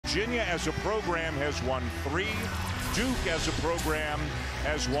Virginia as a program has won 3. Duke as a program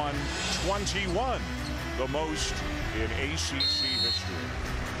has won 21, the most in ACC history.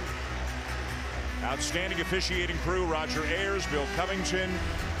 Outstanding officiating crew: Roger Ayers, Bill Covington,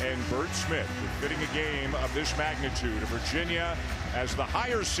 and Bert Smith, befitting a game of this magnitude. Virginia as the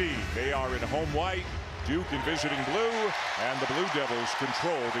higher seed. They are in home white, Duke in visiting blue, and the Blue Devils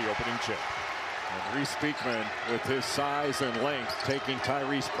control the opening tip. And Reece Beekman, with his size and length, taking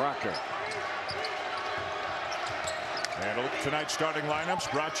Tyrese Proctor. And tonight's starting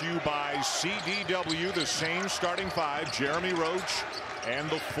lineups brought to you by CDW. The same starting 5: Jeremy Roach and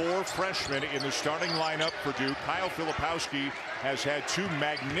the 4 freshmen in the starting lineup for Duke. Kyle Filipowski has had 2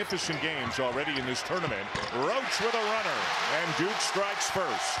 magnificent games already in this tournament. Roach with a runner, and Duke strikes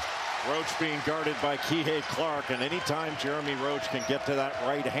first. Roach being guarded by Kihei Clark, and anytime Jeremy Roach can get to that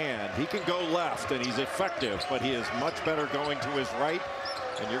right hand, he can go left, and he's effective, but he is much better going to his right.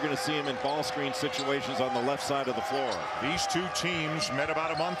 And you're going to see him in ball screen situations on the left side of the floor. These 2 teams met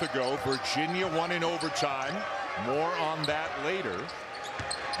about a month ago. Virginia won in overtime. More on that later,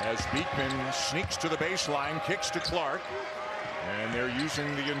 as Beekman sneaks to the baseline, kicks to Clark, and they're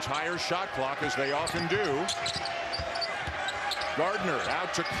using the entire shot clock, as they often do. Gardner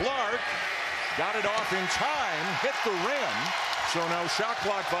out to Clark, got it off in time, hit the rim. So no shot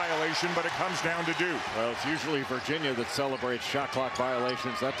clock violation, but it comes down to Duke. Well, it's usually Virginia that celebrates shot clock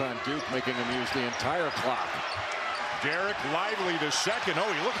violations. That time Duke making them use the entire clock. Derek Lively the second.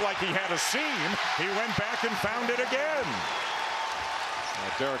 Oh, he looked like he had a seam. He went back and found it again.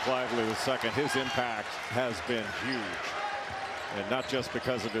 Derek Lively the second, his impact has been huge. And not just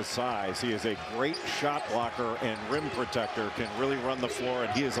because of his size. He is a great shot blocker and rim protector, can really run the floor,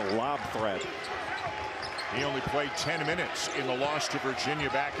 and he is a lob threat. He only played 10 minutes in the loss to Virginia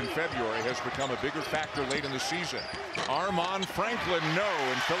back in February. Has become a bigger factor late in the season. Armaan Franklin, no,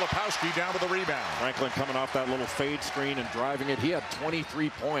 and Filipowski down to the rebound. Franklin coming off that little fade screen and driving it. He had 23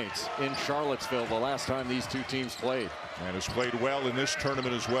 points in Charlottesville the last time these 2 teams played. And has played well in this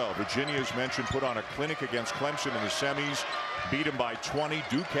tournament as well. Virginia, as mentioned, put on a clinic against Clemson in the semis. Beat him by 20.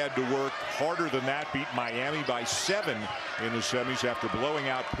 Duke had to work harder than that. Beat Miami by 7 in the semis after blowing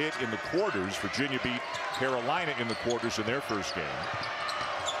out Pitt in the quarters. Virginia beat Carolina in the quarters in their first game.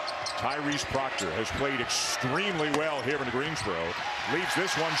 Tyrese Proctor has played extremely well here in Greensboro. Leaves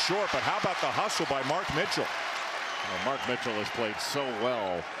this one short, but how about the hustle by Mark Mitchell? Well, Mark Mitchell has played so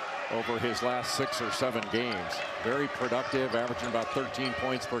well over his last 6 or 7 games. Very productive, averaging about 13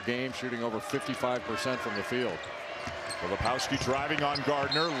 points per game, shooting over 55% from the field. Filipowski driving on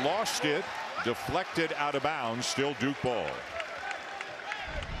Gardner, lost it, deflected out of bounds, still Duke ball.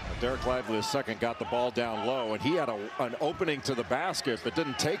 Derek Lively the second got the ball down low, and he had an opening to the basket but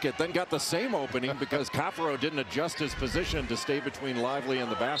didn't take it, then got the same opening because Caffaro didn't adjust his position to stay between Lively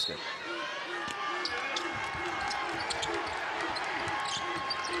and the basket.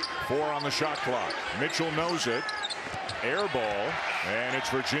 Four on the shot clock. Mitchell knows it. Air ball, and it's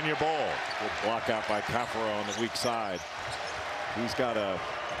Virginia ball. Good block out by Caffaro on the weak side. He's got a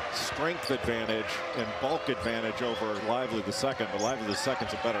strength advantage and bulk advantage over Lively the second, but Lively the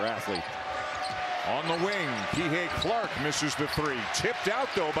second's a better athlete. On the wing, Kihei Clark misses the 3. Tipped out,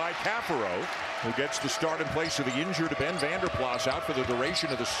 though, by Caffaro, who gets the start in place of the injured Ben Vanderplas, out for the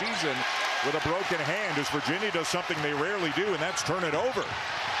duration of the season with a broken hand, as Virginia does something they rarely do, and that's turn it over.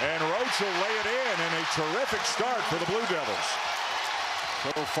 And Roach will lay it in, and a terrific start for the Blue Devils.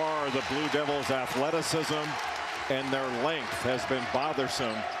 So far, the Blue Devils' athleticism and their length has been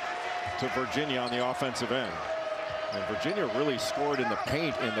bothersome to Virginia on the offensive end. And Virginia really scored in the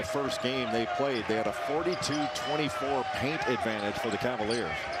paint in the first game they played. They had a 42-24 paint advantage for the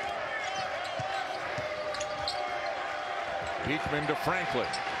Cavaliers. Beekman to Franklin.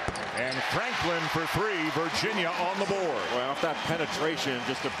 And Franklin for 3. Virginia on the board. Well, off that penetration,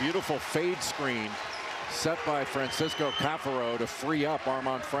 just a beautiful fade screen set by Francisco Caffaro to free up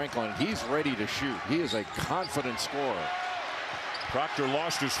Armaan Franklin. He's ready to shoot. He is a confident scorer. Proctor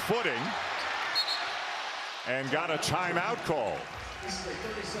lost his footing and got a timeout call.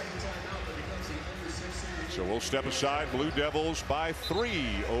 So we'll step aside. Blue Devils by 3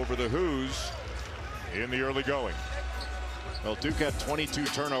 over the Hoos in the early going. Well, Duke had 22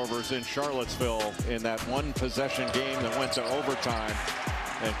 turnovers in Charlottesville in that one possession game that went to overtime.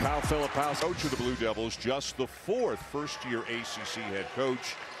 And Kyle Filipowski, coach of the Blue Devils, just the 4th first-year ACC head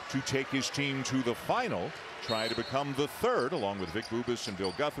coach to take his team to the final, try to become the 3rd, along with Vic Bubas and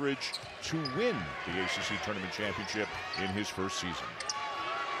Bill Guthridge, to win the ACC tournament championship in his first season.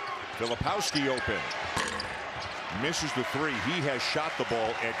 Filipowski open. misses the three. He has shot the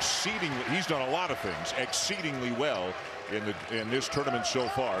ball exceedingly. He's done a lot of things exceedingly well in this tournament so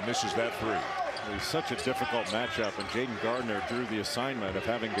far. Misses that three. It's such a difficult matchup, and Jaden Gardner drew the assignment of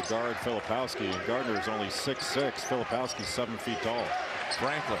having to guard Filipowski, and Gardner is only 6'6". Filipowski's 7 feet tall.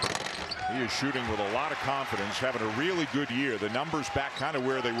 Franklin, he is shooting with a lot of confidence, having a really good year. The numbers back kind of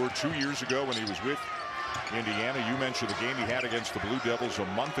where they were 2 years ago when he was with Indiana. You mentioned the game he had against the Blue Devils a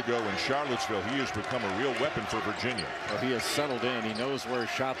month ago in Charlottesville. He has become a real weapon for Virginia. Well, he has settled in. He knows where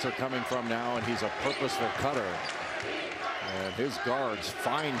his shots are coming from now, and he's a purposeful cutter. And his guards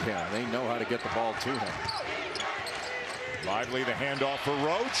find him. They know how to get the ball to him. Lively, the handoff for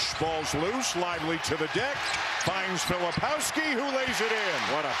Roach. Ball's loose. Lively to the deck. Finds Filipowski, who lays it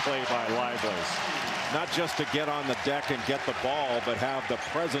in. What a play by Lively. Not just to get on the deck and get the ball, but have the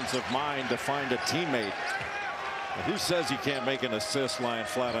presence of mind to find a teammate. And who says you can't make an assist lying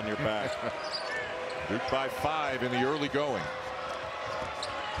flat on your back? Duke by 5 in the early going.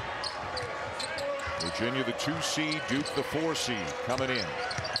 Virginia the 2 seed, Duke the 4 seed coming in.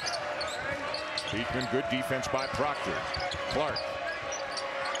 Beekman, good defense by Proctor. Clark.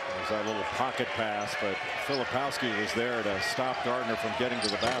 There's that little pocket pass, but Filipowski was there to stop Gardner from getting to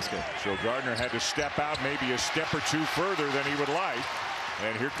the basket. So Gardner had to step out maybe a step or two further than he would like.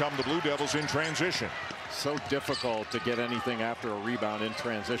 And here come the Blue Devils in transition. So difficult to get anything after a rebound in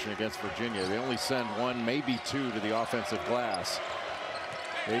transition against Virginia. They only send 1, maybe 2 to the offensive glass.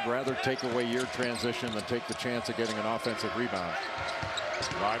 They'd rather take away your transition than take the chance of getting an offensive rebound.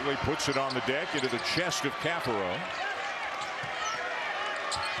 Lively puts it on the deck into the chest of Cafaro.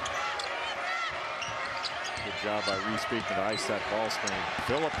 Good job by Reece Beekman to ice that ball screen.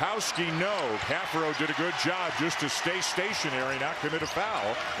 Filipowski, no. Cafaro did a good job just to stay stationary, not commit a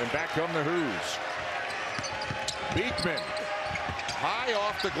foul. And back come the Who's. Beekman high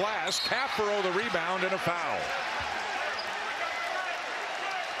off the glass. Cafaro the rebound and a foul.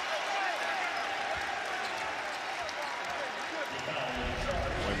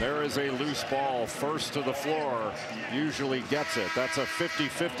 When there is a loose ball, first to the floor usually gets it. That's a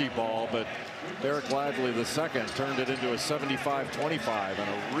 50-50 ball, but Derek Lively the second turned it into a 75-25 and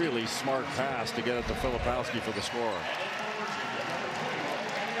a really smart pass to get it to Filipowski for the score.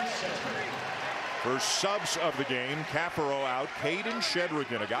 First subs of the game, Cafaro out. Caden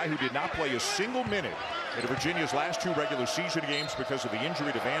Shedrigan, a guy who did not play a single minute in Virginia's last 2 regular season games because of the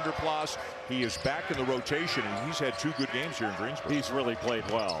injury to Vanderplas. He is back in the rotation, and he's had 2 good games here in Greensboro. He's really played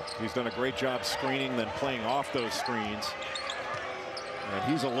well. He's done a great job screening, then playing off those screens. And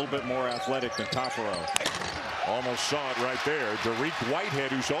he's a little bit more athletic than Cafaro. Almost saw it right there. Derek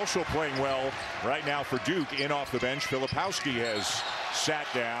Whitehead, who's also playing well right now for Duke, in off the bench. Filipowski has sat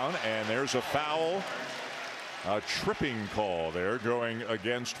down, and there's a foul. A tripping call there going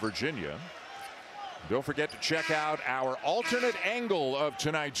against Virginia. Don't forget to check out our alternate angle of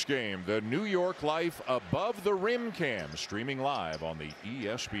tonight's game, the New York Life Above the Rim Cam, streaming live on the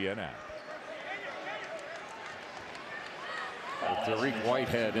ESPN app. Derek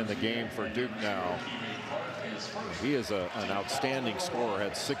Whitehead in the game for Duke now. He is an outstanding scorer,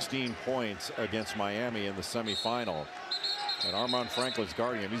 had 16 points against Miami in the semifinal. And Armaan Franklin's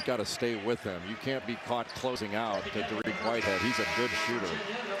guarding him. He's got to stay with him. You can't be caught closing out to Derek Whitehead. He's a good shooter.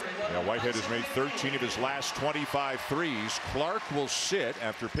 Yeah, Whitehead has made 13 of his last 25 threes. Clark will sit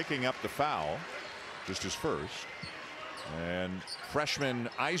after picking up the foul, just his first. And freshman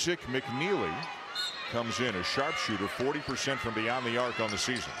Isaac McNeely comes in, a sharpshooter, 40% from beyond the arc on the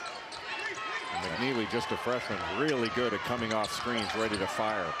season. And McNeely, just a freshman, really good at coming off screens, ready to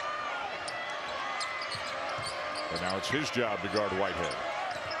fire. But now it's his job to guard Whitehead.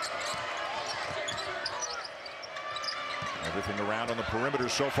 Everything around on the perimeter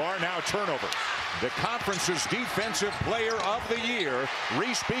so far. Now a turnover. The conference's defensive player of the year,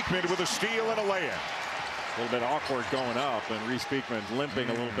 Reece Beekman, with a steal and a lay-in. A little bit awkward going up, and Reece Beekman limping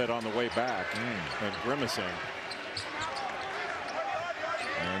a little bit on the way back and grimacing.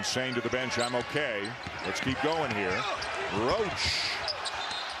 And saying to the bench, I'm okay. Let's keep going here. Roach.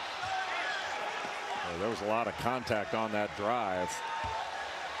 Well, there was a lot of contact on that drive,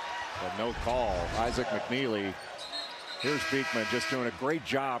 but no call. Isaac McNeely. Here's Beekman just doing a great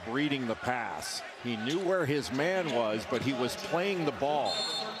job reading the pass. He knew where his man was, but he was playing the ball.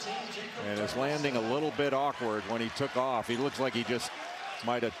 And his landing a little bit awkward when he took off. He looks like he just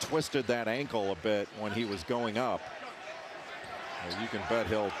might have twisted that ankle a bit when he was going up. Well, you can bet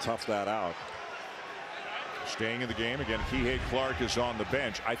he'll tough that out. Staying in the game again. Kihei Clark is on the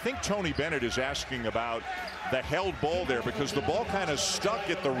bench. I think Tony Bennett is asking about the held ball there, because the ball kind of stuck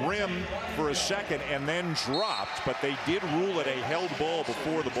at the rim for a second and then dropped, but they did rule it a held ball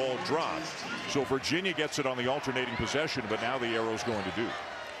before the ball dropped. So Virginia gets it on the alternating possession, but now the arrow's going to do.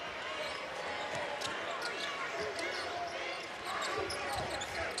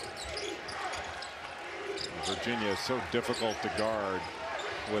 Virginia is so difficult to guard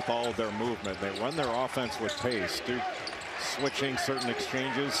with all of their movement. They run their offense with pace. Duke switching certain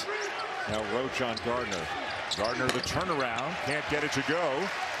exchanges. Now Roach on Gardner. Gardner the turnaround, can't get it to go,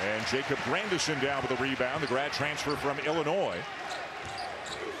 and Jacob Grandison down with a rebound, the grad transfer from Illinois.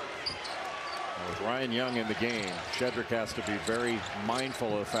 With Ryan Young in the game, Shedrick has to be very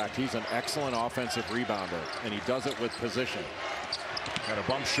mindful of the fact he's an excellent offensive rebounder, and he does it with position. Kind of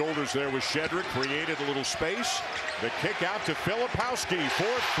bump shoulders there with Shedrick, created a little space. The kick out to Filipowski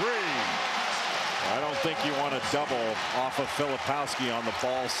for three. I don't think you want to double off of Filipowski on the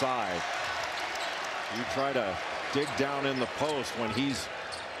ball side. You try to dig down in the post when he's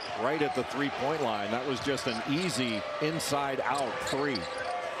right at the three-point line. That was just an easy inside-out three.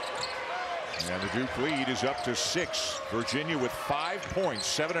 And the Duke lead is up to 6. Virginia with 5 points,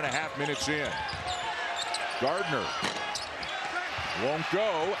 7.5 minutes in. Gardner won't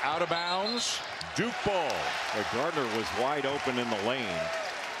go, out of bounds. Duke ball. Gardner was wide open in the lane,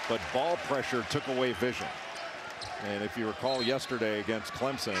 but ball pressure took away vision. And if you recall yesterday against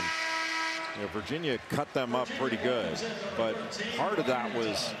Clemson, Virginia cut them up pretty good, but part of that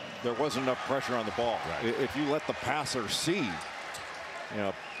was there wasn't enough pressure on the ball. Right. If you let the passer see,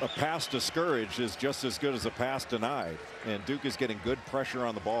 a pass discouraged is just as good as a pass denied, and Duke is getting good pressure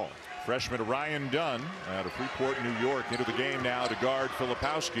on the ball. Freshman Ryan Dunn out of Freeport, New York, into the game now to guard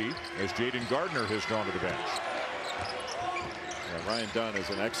Filipowski as Jaden Gardner has gone to the bench. Ryan Dunn is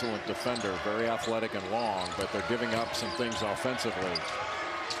an excellent defender, very athletic and long, but they're giving up some things offensively.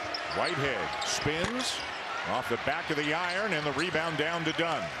 Whitehead spins off the back of the iron, and the rebound down to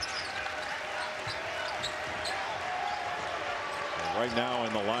Dunn. Right now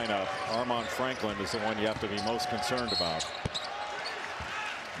in the lineup, Armand Franklin is the one you have to be most concerned about.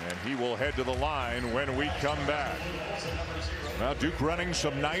 And he will head to the line when we come back. Now Duke running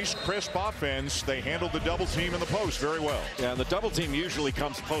some nice crisp offense. They handled the double team in the post very well. Yeah, and the double team usually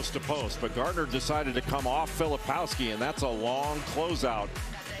comes post to post, but Gardner decided to come off Filipowski, and that's a long closeout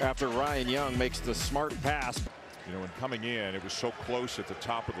after Ryan Young makes the smart pass. When coming in, it was so close at the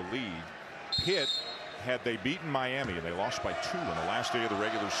top of the league. Pitt, had they beaten Miami, and they lost by 2 on the last day of the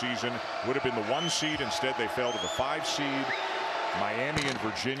regular season, would have been the 1 seed. Instead, they fell to the 5 seed. Miami and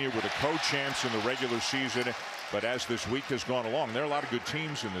Virginia were the co-champs in the regular season, but as this week has gone along, there are a lot of good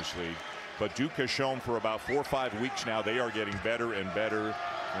teams in this league, but Duke has shown for about 4 or 5 weeks now they are getting better and better.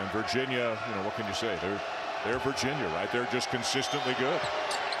 And Virginia, what can you say? They're Virginia, right? They're just consistently good.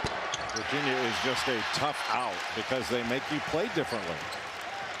 Virginia is just a tough out because they make you play differently.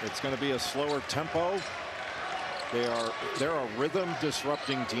 It's going to be a slower tempo. They're a rhythm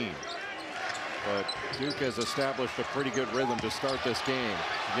disrupting team. But Duke has established a pretty good rhythm to start this game.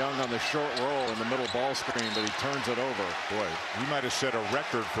 Young on the short roll in the middle ball screen, but he turns it over. Boy, he might have set a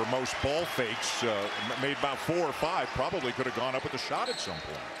record for most ball fakes, made about 4 or 5. Probably could have gone up with a shot at some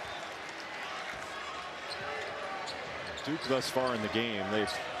point. Duke thus far in the game,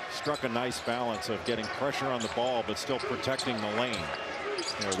 they've struck a nice balance of getting pressure on the ball, but still protecting the lane.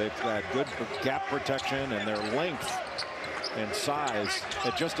 They've got good gap protection, and their length and size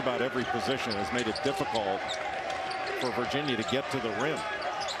at just about every position has made it difficult for Virginia to get to the rim.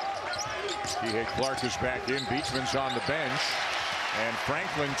 Kihei Clark is back in. Beekman's on the bench, and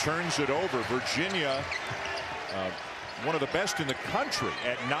Franklin turns it over. Virginia, one of the best in the country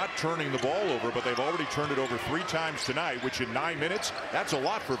at not turning the ball over, but they've already turned it over 3 times tonight, which in 9 minutes, that's a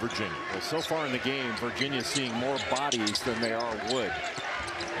lot for Virginia. Well, so far in the game, Virginia's seeing more bodies than they are wood,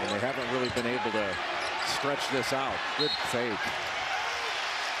 and they haven't really been able to stretch this out. Good fake.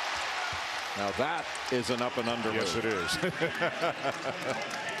 Now that is an up and under yes, move. It is.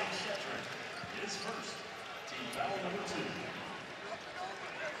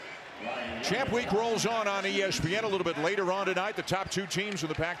 Champ Week rolls on ESPN a little bit later on tonight. The top 2 teams in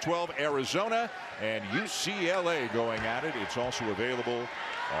the Pac-12, Arizona and UCLA, going at it. It's also available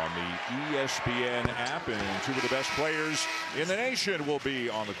on the ESPN app, and 2 of the best players in the nation will be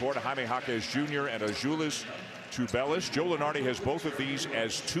on the court. Jaime Jaquez Jr. and Azulis Tubelis. Joe Lunardi has both of these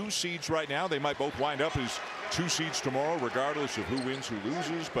as 2 seeds right now. They might both wind up as 2 seeds tomorrow, regardless of who wins, who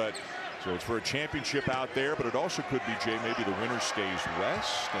loses. But so it's for a championship out there, but it also could be, Jay, maybe the winner stays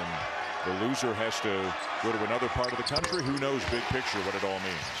west and the loser has to go to another part of the country. Who knows, big picture, what it all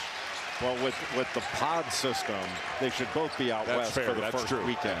means. Well, with the pod system, they should both be out west for the first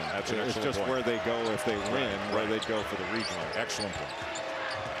weekend. That's an It's excellent just point. where they go if they win, where they'd go for the regional. Excellent point.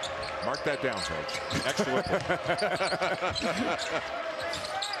 Mark that down, folks. Excellent point.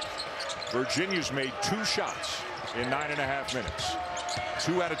 Virginia's made 2 shots in 9.5 minutes.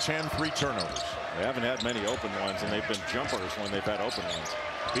 2 out of 10, 3 turnovers. They haven't had many open ones, and they've been jumpers when they've had open ones.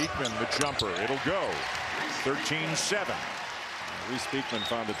 Beekman, the jumper. It'll go. 13-7. Reece Beekman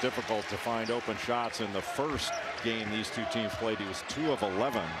found it difficult to find open shots in the first game these two teams played. He was 2 of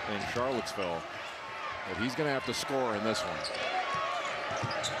 11 in Charlottesville. But he's going to have to score in this one.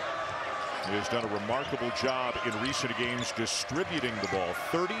 He has done a remarkable job in recent games distributing the ball.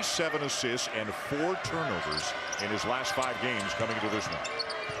 37 assists and 4 turnovers in his last 5 games coming into this one.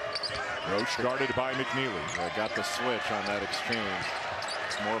 Roach guarded by McNeely. Got the switch on that exchange.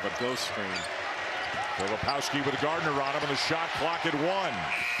 It's more of a ghost screen. Filipowski with Gardner on him, and the shot clock at 1.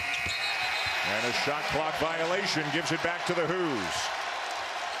 And a shot clock violation gives it back to the Who's.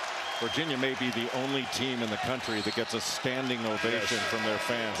 Virginia may be the only team in the country that gets a standing ovation from their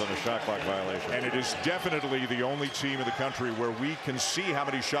fans on a shot clock violation. And it is definitely the only team in the country where we can see how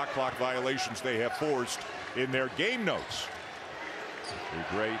many shot clock violations they have forced in their game notes. The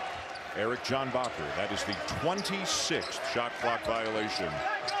great Eric John Bacher. That is the 26th shot clock violation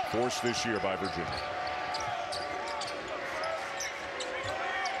forced this year by Virginia.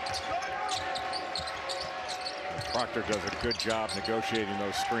 Proctor does a good job negotiating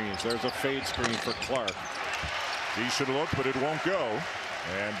those screens. There's a fade screen for Clark. Decent look, but it won't go.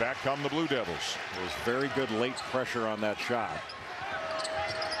 And back come the Blue Devils. There was very good late pressure on that shot.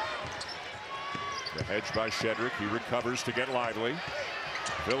 The hedge by Shedrick. He recovers to get lively.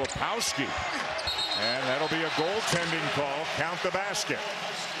 Filipowski. And that'll be a goaltending call. Count the basket.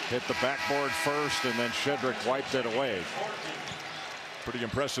 Hit the backboard first, and then Shedrick wiped it away. Pretty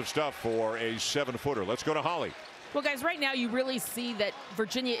impressive stuff for a 7-footer. Let's go to Holly. Well, guys, right now you really see that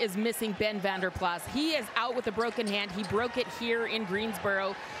Virginia is missing Ben Vanderplas. He is out with a broken hand. He broke it here in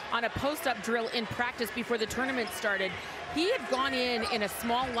Greensboro on a post-up drill in practice before the tournament started. He had gone in a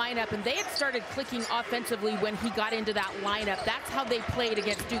small lineup, and they had started clicking offensively when he got into that lineup. That's how they played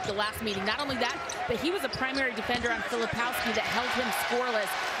against Duke the last meeting. Not only that, but he was a primary defender on Filipowski that held him scoreless.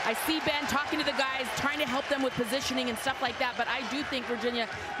 I see Ben talking to the guys, trying to help them with positioning and stuff like that, but I do think Virginia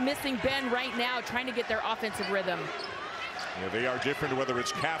missing Ben right now, trying to get their offensive rhythm. Yeah, they are different whether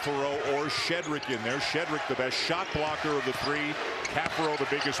it's Caffaro or Shedrick in there. Shedrick, the best shot blocker of the 3. Caffaro, the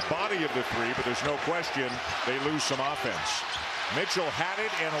biggest body of the 3, but there's no question they lose some offense. Mitchell had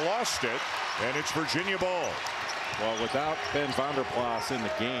it and lost it, and it's Virginia ball. Well, without Ben Vanderplas in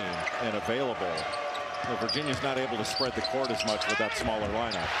the game and available, Virginia's not able to spread the court as much with that smaller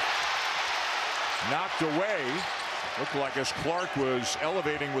lineup. Knocked away. Looked like as Clark was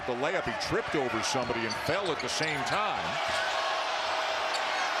elevating with the layup, he tripped over somebody and fell at the same time.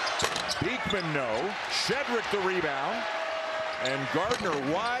 Beekman no. Shedrick the rebound. And Gardner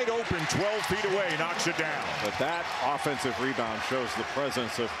wide open 12 feet away knocks it down. But that offensive rebound shows the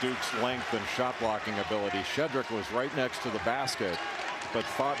presence of Duke's length and shot blocking ability. Shedrick was right next to the basket, but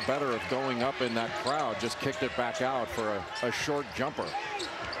thought better of going up in that crowd. Just kicked it back out for a short jumper.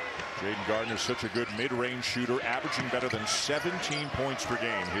 Jaden Gardner, such a good mid-range shooter, averaging better than 17 points per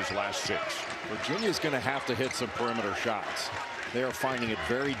game his last 6. Virginia's going to have to hit some perimeter shots. They are finding it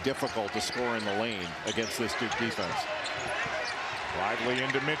very difficult to score in the lane against this Duke defense. Lively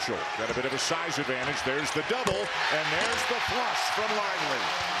into Mitchell. Got a bit of a size advantage. There's the double, and there's the flush from Lively.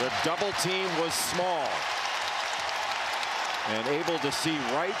 The double team was small and able to see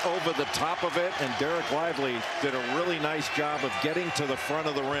right over the top of it, and Derek Lively did a really nice job of getting to the front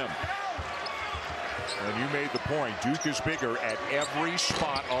of the rim. And you made the point. Duke is bigger at every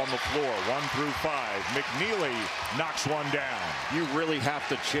spot on the floor, 1 through 5. McNeely knocks one down. You really have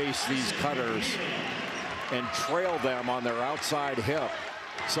to chase these cutters and trail them on their outside hip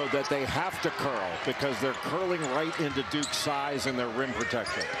so that they have to curl, because they're curling right into Duke's size and their rim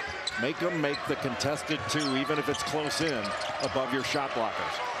protection. Make them make the contested 2, even if it's close in, above your shot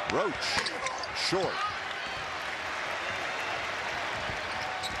blockers. Roach, short.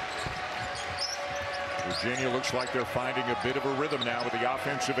 Virginia looks like they're finding a bit of a rhythm now with the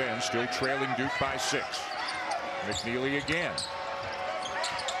offensive end, still trailing Duke by 6. McNeely again.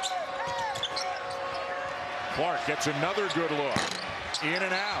 Clark gets another good look. In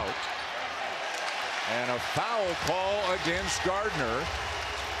and out. And a foul call against Gardner.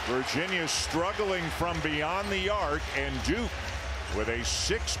 Virginia struggling from beyond the arc, and Duke with a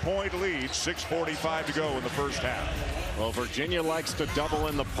 6-point lead. 6:45 to go in the first half. Well, Virginia likes to double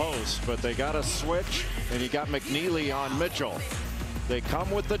in the post, but they got a switch, and you got McNeely on Mitchell. They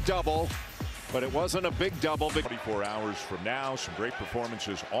come with the double, but it wasn't a big double. 24 hours from now, some great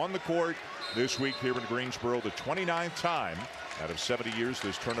performances on the court this week here in Greensboro. The 29th time out of 70 years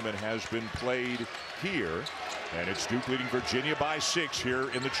this tournament has been played here, and it's Duke leading Virginia by 6 here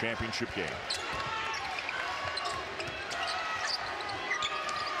in the championship game.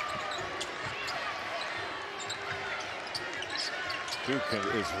 Duke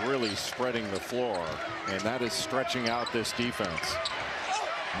is really spreading the floor, and that is stretching out this defense.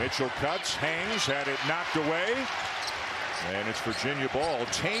 Mitchell cuts, hangs, had it knocked away, and it's Virginia ball.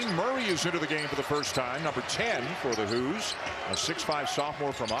 Tane Murray is into the game for the first time, number 10 for the Hoos. A 6'5"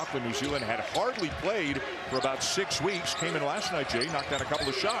 sophomore from Auckland, New Zealand, had hardly played for about 6 weeks. Came in last night, Jay, knocked down a couple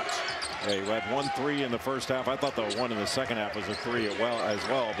of shots. Yeah, he had 1 3 in the first half. I thought the one in the second half was a 3 as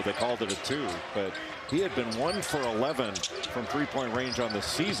well, but they called it a 2. But he had been 1 for 11 from three-point range on the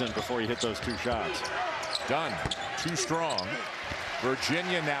season before he hit those 2 shots. Done. Too strong.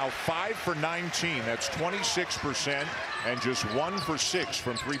 Virginia now 5 for 19. That's 26%, and just 1 for 6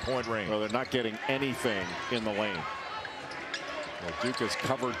 from three-point range. Well, they're not getting anything in the lane. Well, Duke has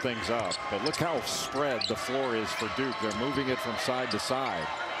covered things up, but look how spread the floor is for Duke. They're moving it from side to side.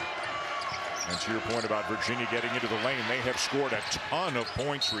 And to your point about Virginia getting into the lane, they have scored a ton of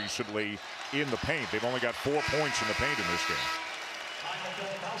points recently in the paint. They've only got 4 points in the paint in this game.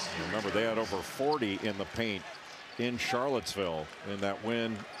 Remember, they had over 40 in the paint in Charlottesville in that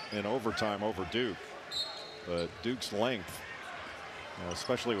win in overtime over Duke. But Duke's length,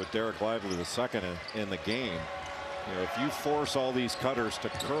 especially with Derek Lively the second in the game, if you force all these cutters to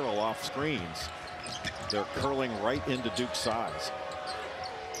curl off screens, they're curling right into Duke's size.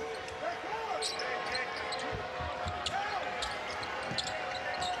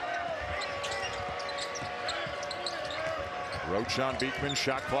 Roach on Beekman,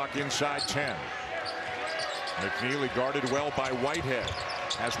 shot clock inside 10. McNeely guarded well by Whitehead.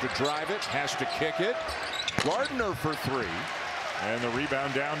 Has to drive it, has to kick it. Gardner for 3. And the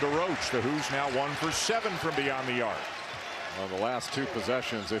rebound down to Roach. The Hoos now 1 for 7 from beyond the arc. On the last 2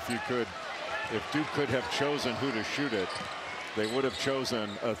 possessions, if Duke could have chosen who to shoot it, they would have chosen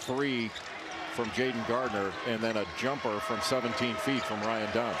a 3 from Jaden Gardner and then a jumper from 17 feet from Ryan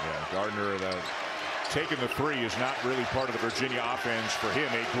Dunn. Yeah, Gardner taking the 3 is not really part of the Virginia offense for him.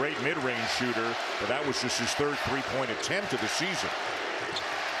 A great mid-range shooter, but that was just his 3rd three-point attempt of the season.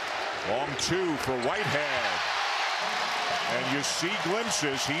 Long 2 for Whitehead. And you see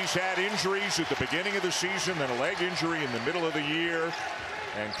glimpses. He's had injuries at the beginning of the season, then a leg injury in the middle of the year,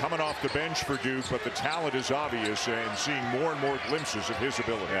 and coming off the bench for Duke, but the talent is obvious, and seeing more and more glimpses of his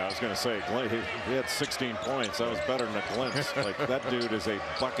ability. Yeah, I was going to say, he had 16 points. That was better than a glimpse. Like, that dude is a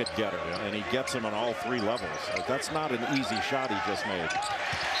bucket getter, and he gets them on all 3 levels. Like, that's not an easy shot he just made.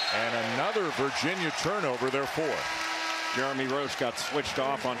 And another Virginia turnover, their 4th. Jeremy Roach got switched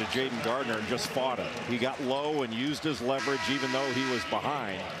off onto Jaden Gardner and just fought him. He got low and used his leverage even though he was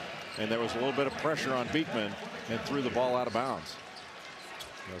behind. And there was a little bit of pressure on Beekman and threw the ball out of bounds.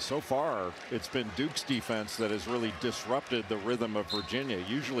 So far, it's been Duke's defense that has really disrupted the rhythm of Virginia.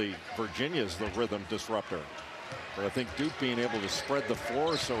 Usually, Virginia's the rhythm disruptor. But I think Duke being able to spread the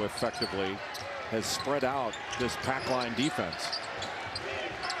floor so effectively has spread out this pack line defense.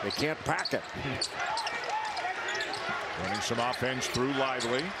 They can't pack it. Running some offense through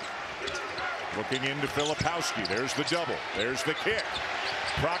Lively. Looking into Filipowski. There's the double. There's the kick.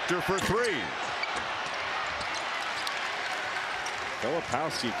 Proctor for 3.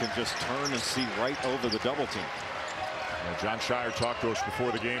 Filipowski can just turn and see right over the double team. John Shire talked to us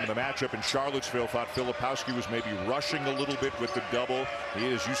before the game, and the matchup in Charlottesville thought Filipowski was maybe rushing a little bit with the double.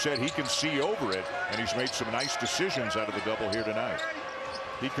 He, as you said, he can see over it, and he's made some nice decisions out of the double here tonight.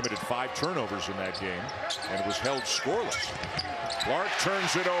 He committed 5 turnovers in that game and was held scoreless. Clark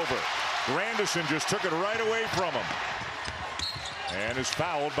turns it over. Grandison just took it right away from him and is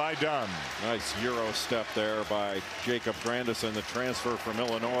fouled by Dunn. Nice Euro step there by Jacob Grandison, the transfer from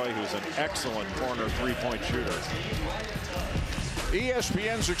Illinois, who's an excellent corner 3-point shooter.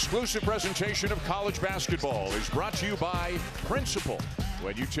 ESPN's exclusive presentation of college basketball is brought to you by Principal.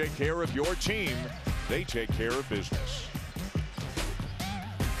 When you take care of your team, they take care of business.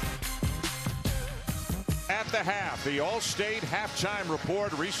 At the half, the All-State halftime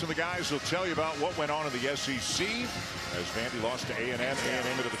report. Reece and the guys will tell you about what went on in the SEC as Vandy lost to A&M.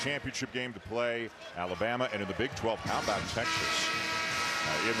 A&M into the championship game to play Alabama, and in the Big 12, how about Texas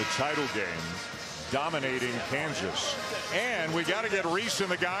in the title game, dominating Kansas. And we got to get Reece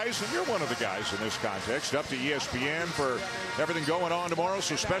and the guys, and you're one of the guys in this context, up to ESPN for everything going on tomorrow.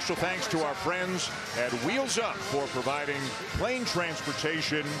 So special thanks to our friends at Wheels Up for providing plane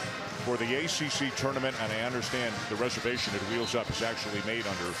transportation for the ACC tournament, and I understand the reservation at Wheels Up is actually made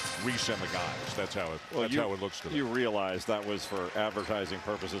under Reece and the guys. That's how it looks to me. You realize that was for advertising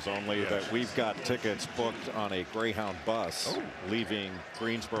purposes only. Yes. That we've got tickets booked on a Greyhound bus leaving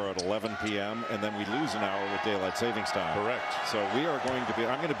Greensboro at 11 p.m. and then we lose an hour with daylight savings time. Correct. So we are going to be.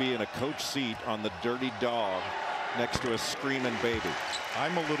 I'm going to be in a coach seat on the Dirty Dog next to a screaming baby.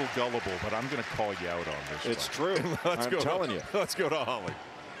 I'm a little gullible, but I'm going to call you out on this. It's true. I'm telling you. Let's go to Holly.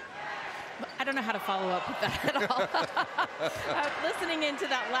 I don't know how to follow up with that at all. Listening into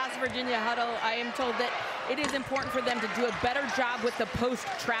that last Virginia huddle, I am told that it is important for them to do a better job with the post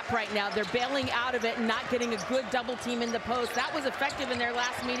trap right now. They're bailing out of it and not getting a good double team in the post. That was effective in their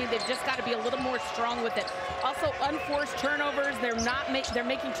last meeting. They've just got to be a little more strong with it. Also, unforced turnovers. They're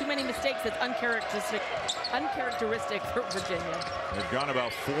making too many mistakes. That's uncharacteristic for Virginia. They've gone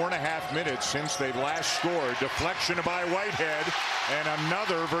about 4.5 minutes since they last scored. Deflection by Whitehead and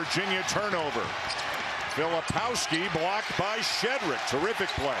another Virginia turnover. Filipowski blocked by Shedrick. Terrific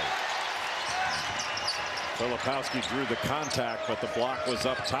play. Filipowski drew the contact, but the block was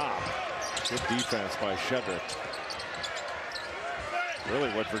up top. Good defense by Shedrick.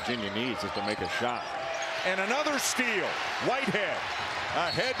 Really what Virginia needs is to make a shot. And another steal. Whitehead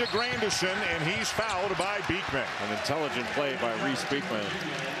ahead to Granderson, and he's fouled by Beekman. An intelligent play by Reece Beekman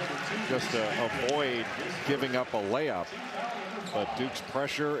just to avoid giving up a layup. But Duke's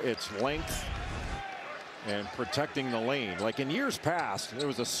pressure, its length, and protecting the lane. Like in years past, there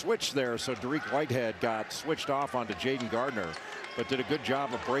was a switch there, so Derek Whitehead got switched off onto Jaden Gardner, but did a good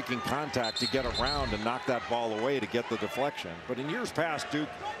job of breaking contact to get around and knock that ball away to get the deflection. But in years past, Duke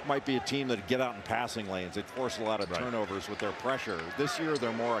might be a team that would get out in passing lanes. They'd force a lot of turnovers with their pressure. This year,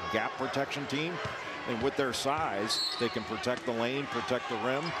 they're more a gap protection team, and with their size, they can protect the lane, protect the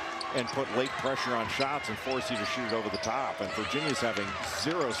rim, and put late pressure on shots and force you to shoot it over the top. And Virginia's having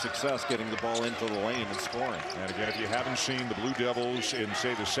zero success getting the ball into the lane and scoring. And again, if you haven't seen the Blue Devils in,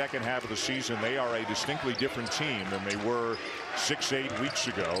 say, the second half of the season, they are a distinctly different team than they were 6-8 weeks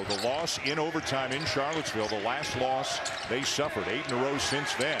ago. The loss in overtime in Charlottesville, the last loss they suffered, 8 in a row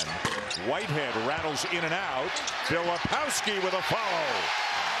since then. Whitehead rattles in and out. Filipowski with a follow.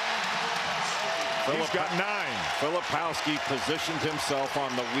 He's got 9. Filipowski positioned himself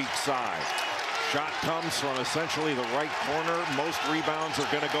on the weak side. Shot comes from essentially the right corner. Most rebounds are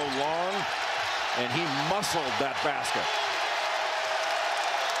going to go long, and he muscled that basket.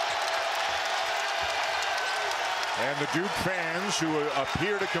 And the Duke fans, who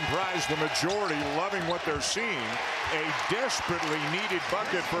appear to comprise the majority, loving what they're seeing. A desperately needed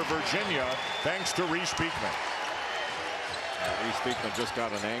bucket for Virginia, thanks to Reece Beekman. Reece Beekman just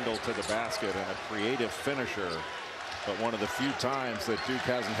got an angle to the basket and a creative finisher, but one of the few times that Duke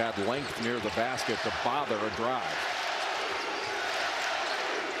hasn't had length near the basket to bother a drive.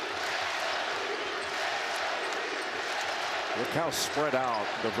 Look how spread out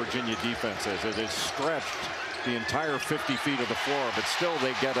the Virginia defense is. It is stretched the entire 50 feet of the floor, but still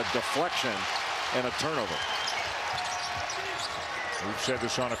they get a deflection and a turnover. We've said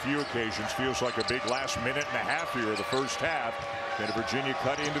this on a few occasions. Feels like a big last minute and a half here of the first half. Can Virginia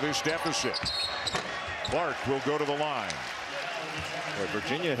cut into this deficit? Clark will go to the line. But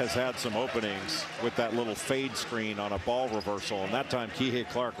Virginia has had some openings with that little fade screen on a ball reversal, and that time Kihei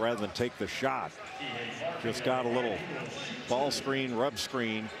Clark, rather than take the shot, just got a little ball screen, rub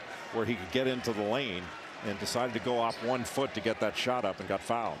screen where he could get into the lane and decided to go off 1 foot to get that shot up and got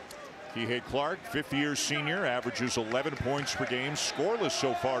fouled. Kihei Clark, fifth-year senior, averages 11 points per game, scoreless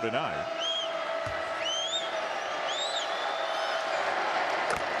so far tonight.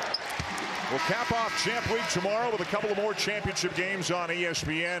 We'll cap off Champ Week tomorrow with a couple of more championship games on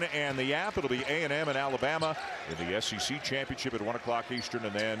ESPN and the app. It'll be A&M and Alabama in the SEC championship at 1 o'clock Eastern,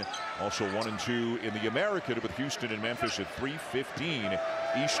 and then also 1 and 2 in the American with Houston and Memphis at 3:15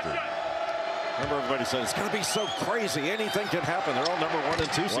 Eastern. Remember, everybody says it's going to be so crazy. Anything can happen. They're all number 1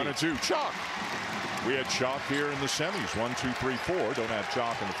 and 2 seeds. 1 and 2. Chalk. We had chalk here in the semis. 1, 2, 3, 4. Don't have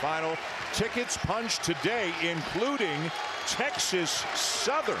chalk in the final. Tickets punched today, including Texas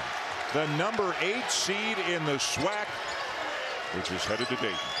Southern, the number 8 seed in the SWAC, which is headed to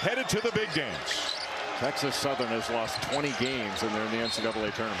Dayton. Headed to the big dance. Texas Southern has lost 20 games, and they're in the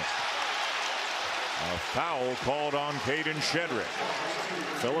NCAA tournament. A foul called on Caden Shedrick.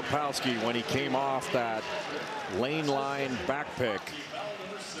 Filipowski, when he came off that lane line back pick,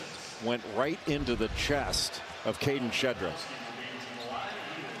 went right into the chest of Caden Shedrick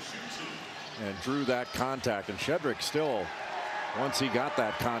and drew that contact. And Shedrick still, once he got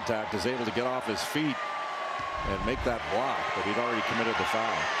that contact, is able to get off his feet and make that block, but he'd already committed the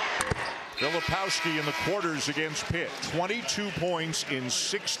foul. Filipowski in the quarters against Pitt. 22 points in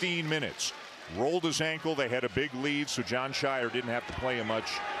 16 minutes. Rolled his ankle. They had a big lead, so John Shire didn't have to play him much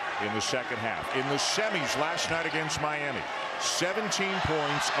in the second half. In the semis last night against Miami, 17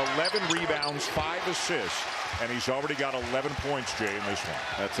 points, 11 rebounds, 5 assists, and he's already got 11 points, Jay, in this one.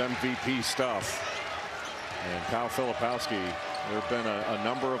 That's MVP stuff. And Kyle Filipowski, there have been a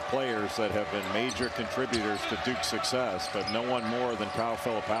number of players that have been major contributors to Duke's success, but no one more than Kyle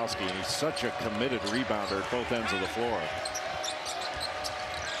Filipowski, and he's such a committed rebounder at both ends of the floor.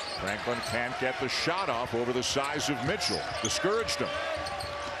 Franklin can't get the shot off over the size of Mitchell. Discouraged him.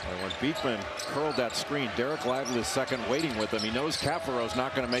 And when Beekman curled that screen, Derek Lively is second waiting with him. He knows Cafaro's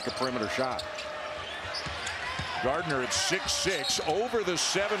not going to make a perimeter shot. Gardner at 6'6", over the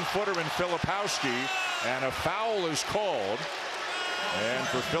 7-footer in Filipowski, and a foul is called. And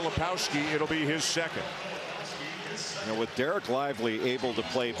for Filipowski, it'll be his second. You know, with Derek Lively able to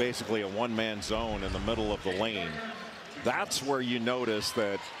play basically a one-man zone in the middle of the lane, that's where you notice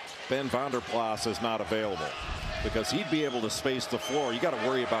that Ben Vanderplas is not available, because he'd be able to space the floor. You got to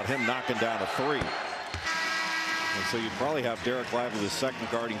worry about him knocking down a three. And so you'd probably have Derek Lively the second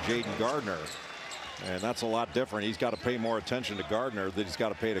guarding Jaden Gardner. And that's a lot different. He's got to pay more attention to Gardner than he's got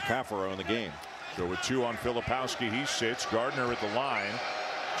to pay to Cafaro in the game. So with 2 on Filipowski, he sits. Gardner at the line.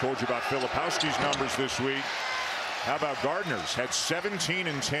 Told you about Filipowski's numbers this week. How about Gardner's? Had 17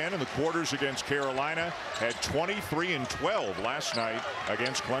 and 10 in the quarters against Carolina. Had 23 and 12 last night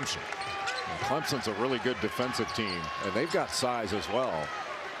against Clemson. And Clemson's a really good defensive team, and they've got size as well.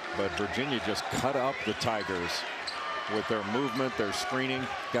 But Virginia just cut up the Tigers with their movement, their screening,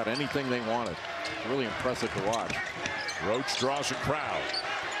 got anything they wanted. Really impressive to watch. Roach draws a crowd.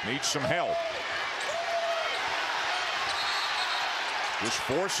 Needs some help. Just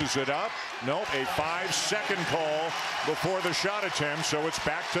forces it up. Nope, a 5-second call before the shot attempt, so it's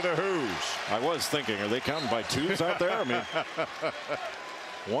back to the Who's. I was thinking, are they counting by twos out there? I mean,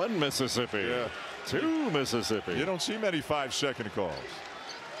 1 Mississippi, yeah. 2 Mississippi. You don't see many 5-second calls.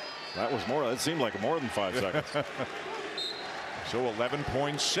 That was more. That seemed like more than 5 seconds. So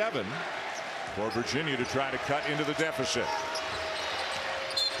 11.7 for Virginia to try to cut into the deficit.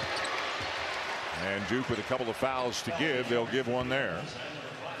 And Duke with a couple of fouls to give. They'll give one there.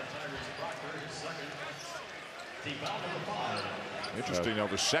 Interesting, though,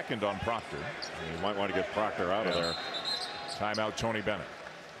 the second on Proctor. You might want to get Proctor out of there. Timeout, Tony Bennett.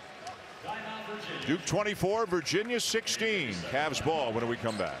 Duke 24, Virginia 16. Cavs ball when we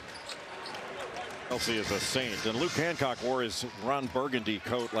come back. Chelsea is a saint, and Luke Hancock wore his Ron Burgundy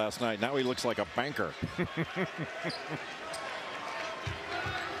coat last night. Now he looks like a banker.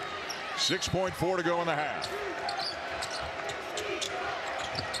 6.4 to go in the half.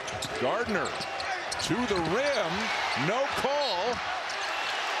 Gardner to the rim, no call,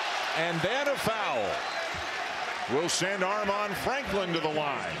 and then a foul. Will send Armon Franklin to the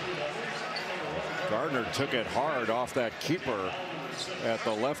line. Gardner took it hard off that keeper at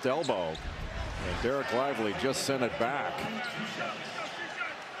the left elbow. And Derek Lively just sent it back.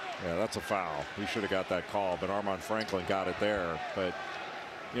 Yeah, that's a foul. He should have got that call, but Armon Franklin got it there. But,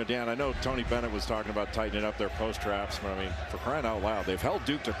 you know, Dan, I know Tony Bennett was talking about tightening up their post traps, but I mean, for crying out loud, they've held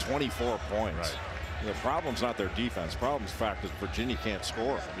Duke to 24 points. Right. The problem's not their defense. The problem's the fact that Virginia can't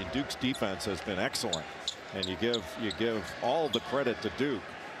score. I mean, Duke's defense has been excellent, and you give all the credit to Duke.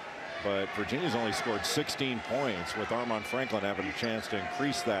 But Virginia's only scored 16 points, with Armon Franklin having a chance to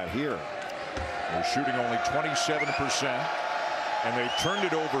increase that here. They're shooting only 27%, and they've turned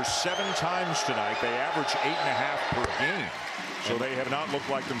it over 7 times tonight. They average 8.5 per game. So they have not looked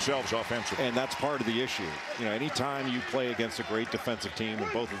like themselves offensively. And that's part of the issue. You know, anytime you play against a great defensive team, and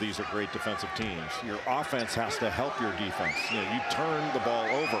both of these are great defensive teams, your offense has to help your defense. You know, you turn the ball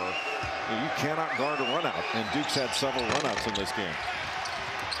over, you cannot guard a run out. And Duke's had several runouts in this game.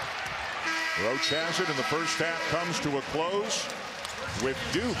 Roach has it, and the first half comes to a close with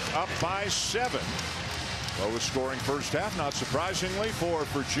Duke up by 7. Lowest scoring first half, not surprisingly, for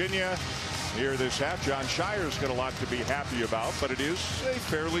Virginia here this half. John Shire's got a lot to be happy about, but it is a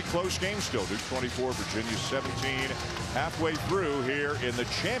fairly close game still. Duke 24, Virginia 17, halfway through here in the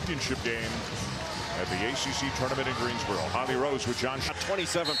championship game at the ACC tournament in Greensboro. Holly Rose with John Shire.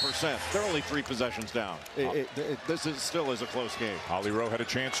 27%. They're only 3 possessions down. This still is a close game. Holly Rowe had a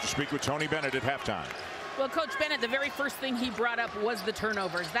chance to speak with Tony Bennett at halftime. Well, Coach Bennett, the very first thing he brought up was the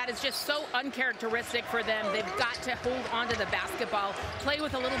turnovers. That is just so uncharacteristic for them. They've got to hold onto the basketball, play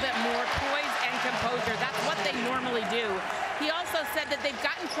with a little bit more poise and composure. That's what they normally do. He also said that they've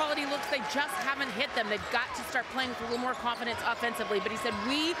gotten quality looks. They just haven't hit them. They've got to start playing with a little more confidence offensively. But he said,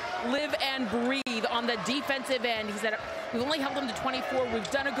 we live and breathe on the defensive end. He said, We've only held them to 24. We've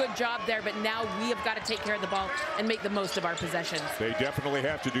done a good job there, but now we have got to take care of the ball and make the most of our possessions. They definitely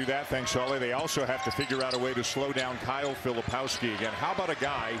have to do that. Thanks, Ollie. They also have to figure out a way to slow down Kyle Filipowski again. How about a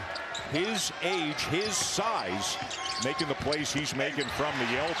guy his age, his size, making the plays he's making from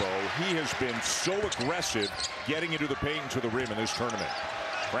the elbow? He has been so aggressive getting into the paint and to the rim in this tournament.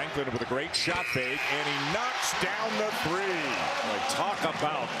 Franklin with a great shot fake, and he knocks down the three. Like, talk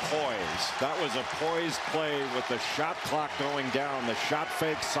about poise. That was a poised play with the shot clock going down, the shot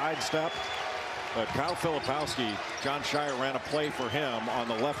fake sidestep. But Kyle Filipowski, John Shire ran a play for him on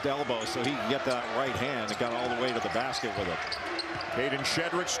the left elbow so he can get that right hand and got all the way to the basket with it. Caden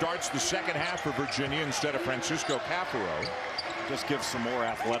Shedrick starts the second half for Virginia instead of Francisco Caffaro. Just gives some more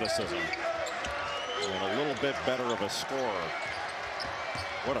athleticism and a little bit better of a scorer.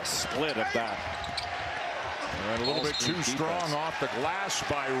 What a split of that. And a little bit too strong off the glass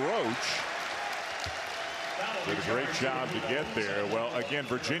by Roach. Did a great job to get there. Well, again,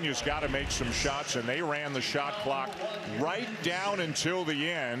 Virginia's got to make some shots, and they ran the shot clock right down until the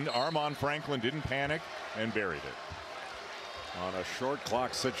end. Armaan Franklin didn't panic and buried it. On a short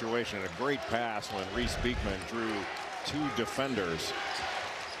clock situation, a great pass when Reece Beekman drew two defenders.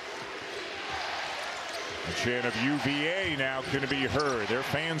 The chant of UVA now can be heard. Their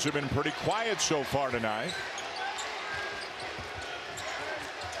fans have been pretty quiet so far tonight.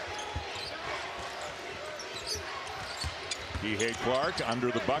 Kihei Clark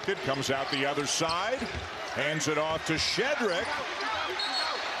under the bucket, comes out the other side, hands it off to Shedrick,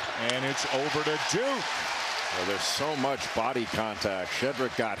 and it's over to Duke. Well, there's so much body contact.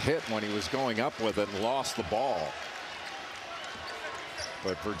 Shedrick got hit when he was going up with it and lost the ball.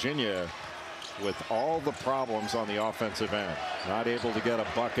 But Virginia, with all the problems on the offensive end, not able to get a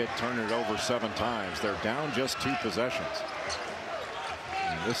bucket, turn it over 7 times. They're down just 2 possessions.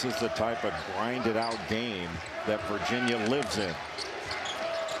 And this is the type of grinded out game that Virginia lives in.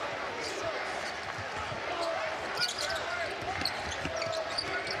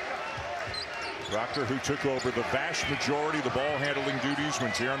 Proctor, who took over the vast majority of the ball handling duties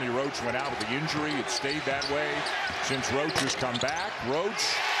when Jeremy Roach went out with the injury. It stayed that way since Roach has come back. Roach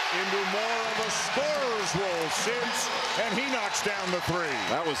into more of a scorer's role since, and he knocks down the three.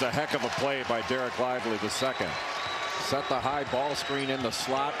 That was a heck of a play by Derek Lively II. Set the high ball screen in the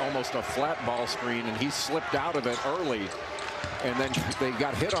slot, almost a flat ball screen, and he slipped out of it early, and then they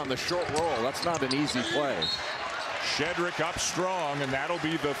got hit on the short roll. That's not an easy play. Shedrick up strong, and that'll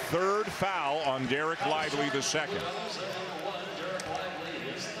be the 3rd foul on Derek Lively II.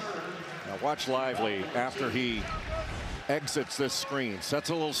 Now watch Lively after he exits this screen, sets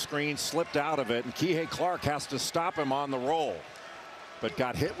a little screen, slipped out of it, and Kihei Clark has to stop him on the roll, but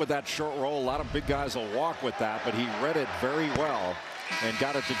got hit with that short roll. A lot of big guys will walk with that, but he read it very well and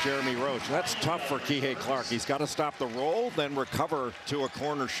got it to Jeremy Roach. That's tough for Kihei Clark. He's got to stop the roll, then recover to a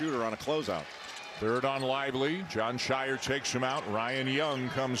corner shooter on a closeout. 3rd on Lively. John Shire takes him out. Ryan Young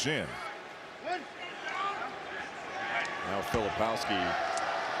comes in. Now Filipowski,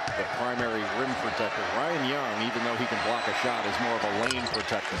 the primary rim protector. Ryan Young, even though he can block a shot, is more of a lane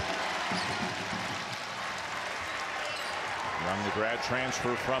protector. Young, the grad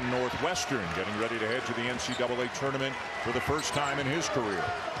transfer from Northwestern, getting ready to head to the NCAA tournament for the first time in his career.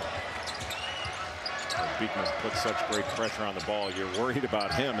 Beekman puts such great pressure on the ball. You're worried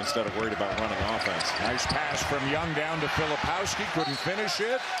about him instead of worried about running offense. Nice pass from Young down to Filipowski. Couldn't finish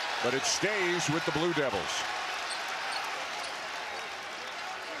it, but it stays with the Blue Devils.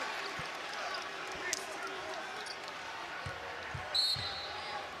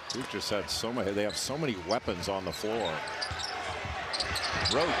 Duke just had so many. They have so many weapons on the floor.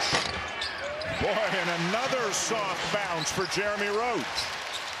 Roach. Boy, and another soft bounce for Jeremy Roach.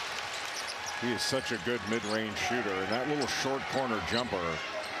 He is such a good mid-range shooter, and that little short corner jumper,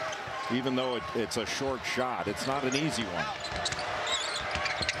 even though it's a short shot, it's not an easy one.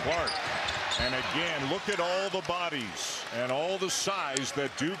 Clark, and again, look at all the bodies and all the size that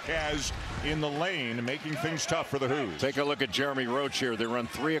Duke has in the lane, making things tough for the Hoos. Take a look at Jeremy Roach here. They run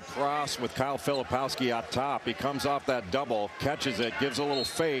 3 across with Kyle Filipowski out top. He comes off that double, catches it, gives a little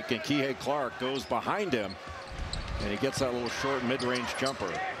fake, and Kihei Clark goes behind him, and he gets that little short mid-range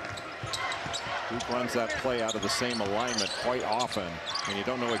jumper. Duke runs that play out of the same alignment quite often, and you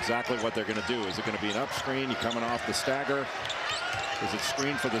don't know exactly what they're going to do. Is it going to be an up screen? You coming off the stagger? Is it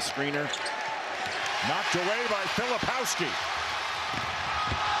screen for the screener? Knocked away by Filipowski.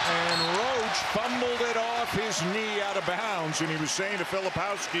 And Roach fumbled it off his knee out of bounds, and he was saying to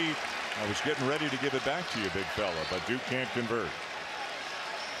Filipowski, I was getting ready to give it back to you, big fella, but Duke can't convert.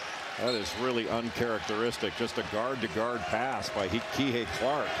 That is really uncharacteristic. Just a guard-to-guard pass by Kihei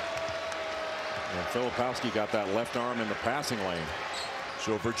Clark. And Filipowski got that left arm in the passing lane.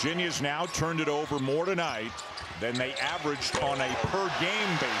 So Virginia's now turned it over more tonight than they averaged on a per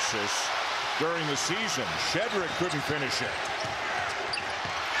game basis during the season. Shedrick couldn't finish it.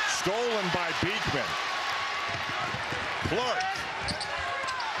 Stolen by Beekman. Clark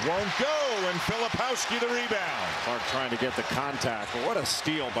won't go, and Filipowski the rebound. Clark trying to get the contact, but what a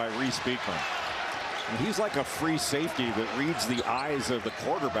steal by Reece Beekman. And he's like a free safety that reads the eyes of the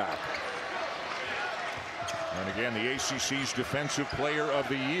quarterback. And again, the ACC's Defensive Player of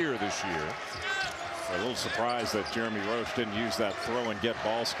the Year this year. A little surprised that Jeremy Roach didn't use that throw and get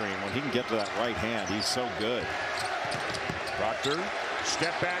ball screen. When he can get to that right hand, he's so good. Proctor,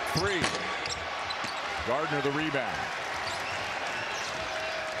 step back three. Gardner the rebound.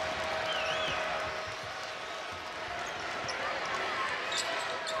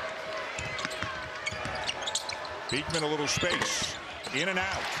 Beekman a little space. In and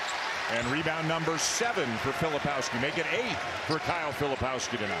out. And rebound number 7 for Filipowski. Make it 8 for Kyle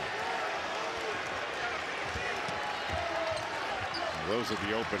Filipowski tonight. Those are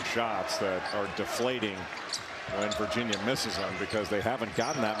the open shots that are deflating when Virginia misses them, because they haven't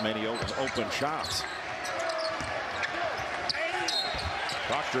gotten that many open shots.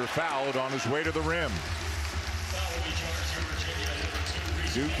 Proctor fouled on his way to the rim.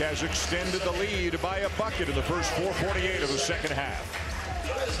 Duke has extended the lead by a bucket in the first 4:48 of the second half.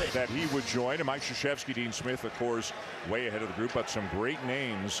 That he would join, and Mike Krzyzewski, Dean Smith, of course, way ahead of the group, but some great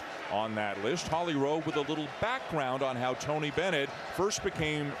names on that list. Holly Rowe with a little background on how Tony Bennett first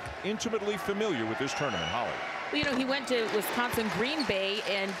became intimately familiar with this tournament. Holly. Well, you know, he went to Wisconsin Green Bay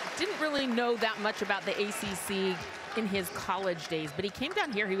and didn't really know that much about the ACC in his college days, but he came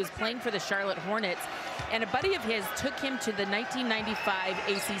down here. He was playing for the Charlotte Hornets, and a buddy of his took him to the 1995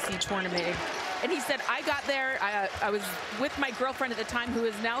 ACC tournament. And he said, I got there, I was with my girlfriend at the time, who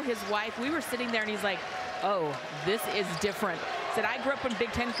is now his wife. We were sitting there, and he's like, oh, this is different. He said, I grew up in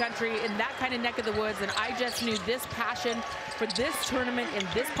Big Ten country, in that kind of neck of the woods, and I just knew this passion for this tournament in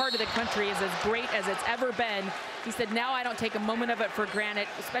this part of the country is as great as it's ever been. He said, now I don't take a moment of it for granted,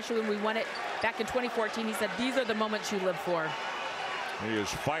 especially when we won it back in 2014. He said, these are the moments you live for. He is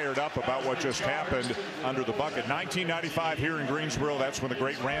fired up about what just happened under the bucket. 1995 here in Greensboro. That's when the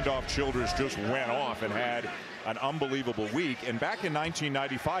great Randolph Childress just went off and had an unbelievable week. And back in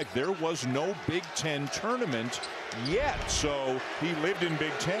 1995, there was no Big Ten tournament yet. So he lived in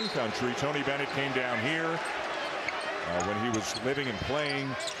Big Ten country. Tony Bennett came down here when he was living and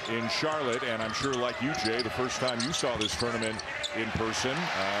playing in Charlotte. And I'm sure, like you, Jay, the first time you saw this tournament in person,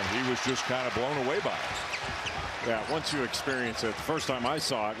 he was just kind of blown away by it. Yeah, once you experience it, the first time I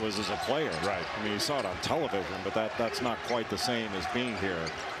saw it was as a player. Right. I mean, you saw it on television, but that's not quite the same as being here.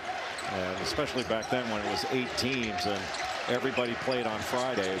 And especially back then when it was 8 teams and everybody played on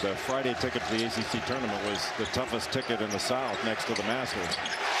Friday. The Friday ticket to the ACC tournament was the toughest ticket in the South next to the Masters.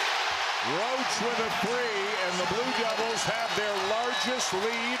 Roach with a 3, and the Blue Devils have their largest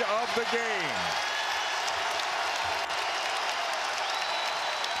lead of the game.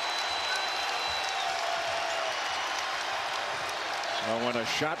 Well, when a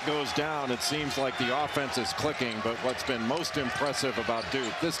shot goes down, it seems like the offense is clicking, but what's been most impressive about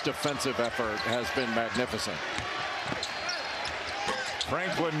Duke, this defensive effort has been magnificent.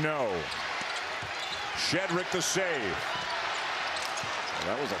 Franklin, no. Shedrick the save.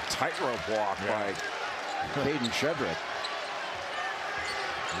 That was a tightrope walk by Caden Shedrick.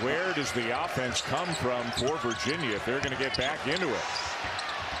 Where does the offense come from for Virginia if they're going to get back into it?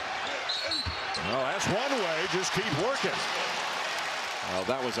 Well, that's one way. Just keep working. Well,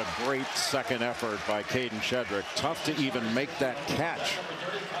 that was a great second effort by Caden Shedrick. Tough to even make that catch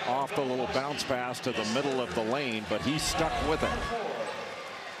off the little bounce pass to the middle of the lane, but he stuck with it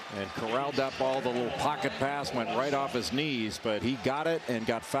and corralled that ball. The little pocket pass went right off his knees, but he got it and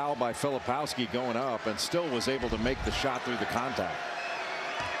got fouled by Filipowski going up and still was able to make the shot through the contact.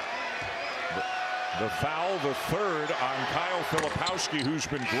 The foul, the third on Kyle Filipowski, who's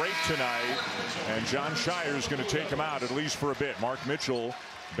been great tonight. And John Shire's going to take him out, at least for a bit. Mark Mitchell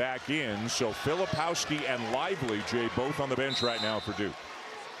back in. So Filipowski and Lively, Jay, both on the bench right now for Duke.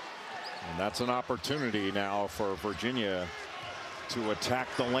 And that's an opportunity now for Virginia to attack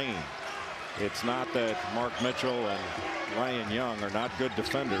the lane. It's not that Mark Mitchell and Ryan Young are not good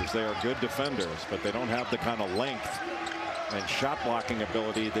defenders. They are good defenders, but they don't have the kind of length and shot blocking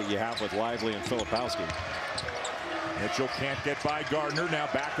ability that you have with Lively and Filipowski. Mitchell can't get by Gardner. Now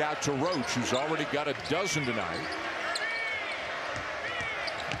back out to Roach, who's already got a dozen tonight.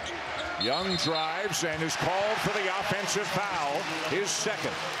 Young drives and is called for the offensive foul, his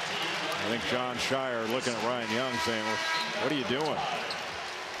second. I think John Shire looking at Ryan Young saying, well, what are you doing?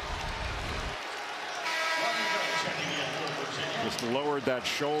 Just lowered that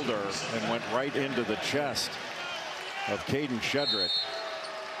shoulder and went right into the chest of Caden Shedrick.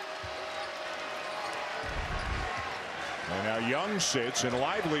 And now Young sits, and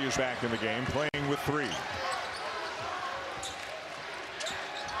Lively is back in the game, playing with 3.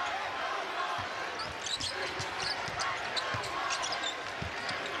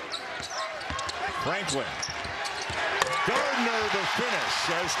 Franklin. Gardner the finish,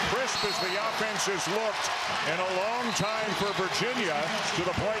 as crisp as the offense has looked in a long time for Virginia, to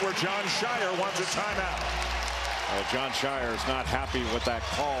the point where John Shire wants a timeout. John Shire is not happy with that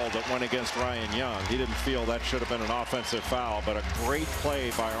call that went against Ryan Young. He didn't feel that should have been an offensive foul, but a great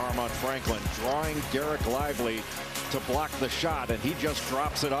play by Armand Franklin, drawing Derek Lively to block the shot, and he just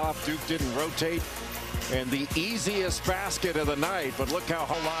drops it off. Duke didn't rotate, and the easiest basket of the night, but look how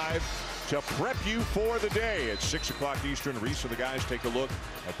live to prep you for the day. At 6 o'clock Eastern, Reese and the guys take a look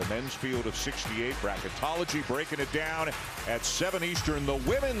at the men's field of 68. Bracketology breaking it down at 7 Eastern. The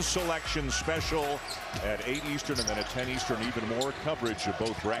women's selection special at 8 Eastern, and then at 10 Eastern, even more coverage of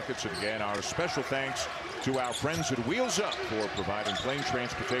both brackets. And again, our special thanks to our friends at Wheels Up for providing plane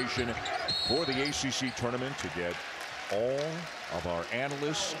transportation for the ACC tournament, to get all of our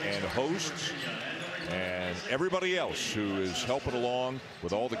analysts and hosts and everybody else who is helping along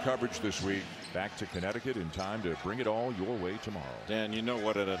with all the coverage this week back to Connecticut in time to bring it all your way tomorrow. Dan, you know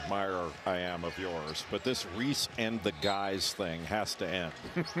what an admirer I am of yours, but this Reese and the guys thing has to end.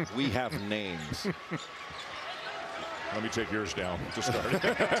 We have names. Let me take yours down to start.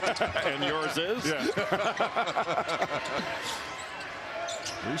 And yours is? Yeah.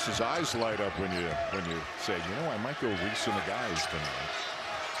 Reese's eyes light up when you say, you know, I might go Reese and the guys tonight.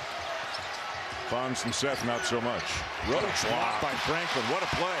 Bonds and Seth, not so much. Roach blocked by Franklin. What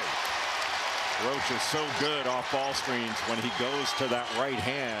a play. Roach is so good off ball screens when he goes to that right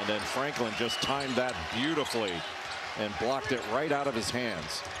hand, and Franklin just timed that beautifully and blocked it right out of his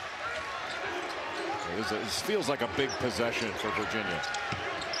hands. This feels like a big possession for Virginia.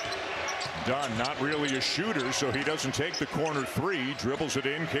 Dunn, not really a shooter, so he doesn't take the corner 3, dribbles it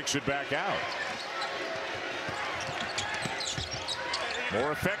in, kicks it back out.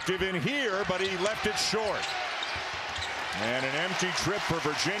 More effective in here, but he left it short. And an empty trip for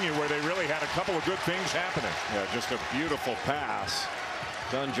Virginia, where they really had a couple of good things happening. Yeah, just a beautiful pass.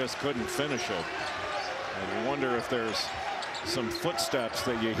 Dunn just couldn't finish it. And you wonder if there's some footsteps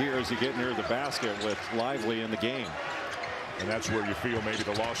that you hear as you get near the basket with Lively in the game. And that's where you feel maybe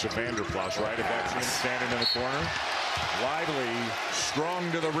the loss of Vanderplas, right? If that's him standing in the corner. Lively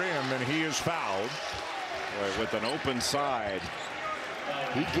strong to the rim, and he is fouled. Right, with an open side.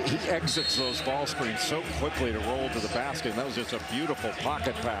 He exits those ball screens so quickly to roll to the basket, and that was just a beautiful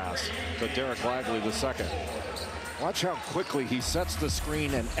pocket pass to Derek Lively II. Watch how quickly he sets the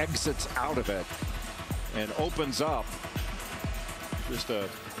screen and exits out of it and opens up. Just a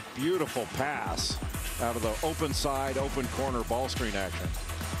beautiful pass out of the open side, open corner ball screen action.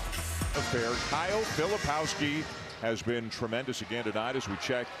 Affair. Kyle Filipowski has been tremendous again tonight as we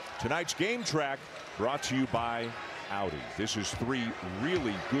check tonight's game track, brought to you by Audi. This is 3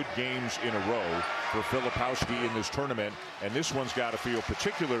 really good games in a row for Filipowski in this tournament, and this one's got to feel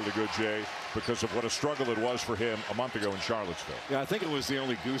particularly good, Jay, because of what a struggle it was for him a month ago in Charlottesville. Yeah, I think it was the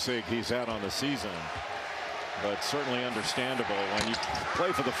only goose egg he's had on the season, but certainly understandable. When you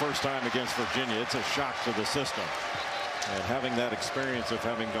play for the first time against Virginia, it's a shock to the system, and having that experience of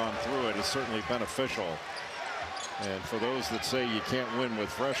having gone through it is certainly beneficial. And for those that say you can't win with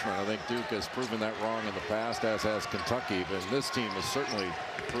freshmen, I think Duke has proven that wrong in the past, as has Kentucky, but this team is certainly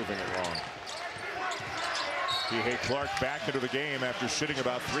proving it wrong. T.J. Clark back into the game after sitting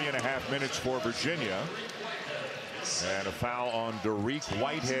about 3.5 minutes for Virginia. And a foul on Derek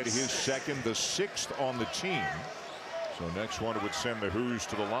Whitehead, his second, the 6th on the team. So next one would send the Hoos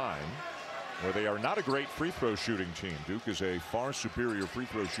to the line, where they are not a great free throw shooting team. Duke is a far superior free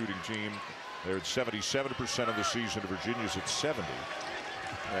throw shooting team. They're at 77% of the season. Virginia's at 70.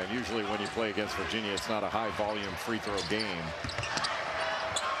 And usually when you play against Virginia, it's not a high volume free throw game.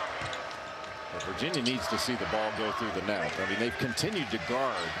 But Virginia needs to see the ball go through the net. I mean, they've continued to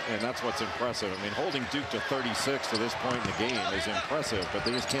guard, and that's what's impressive. I mean, holding Duke to 36 to this point in the game is impressive, but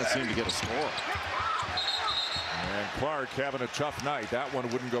they just can't seem to get a score. And Clark having a tough night. That one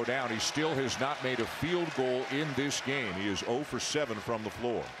wouldn't go down. He still has not made a field goal in this game. He is 0 for 7 from the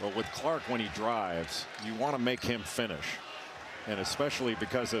floor. Well, with Clark, when he drives, you want to make him finish. And especially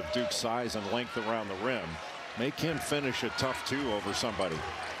because of Duke's size and length around the rim, make him finish a tough 2 over somebody.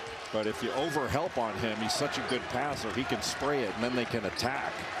 But if you overhelp on him, he's such a good passer, he can spray it and then they can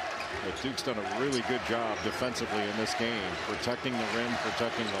attack. But Duke's done a really good job defensively in this game, protecting the rim,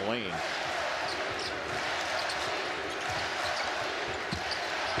 protecting the lane.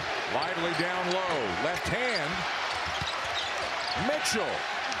 Lively down low. Left hand. Mitchell.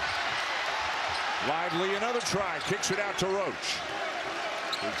 Lively, another try. Kicks it out to Roach.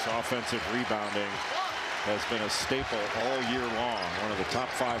 Duke's offensive rebounding has been a staple all year long. One of the top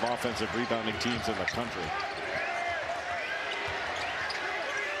 5 offensive rebounding teams in the country.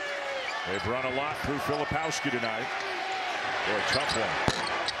 They've run a lot through Filipowski tonight. Boy, a tough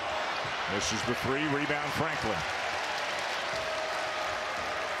one. Misses the 3. Rebound Franklin.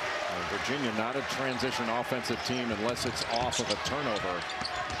 Virginia not a transition offensive team unless it's off of a turnover.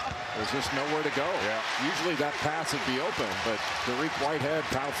 There's just nowhere to go. Yeah. Usually that pass would be open, but Dariq Whitehead,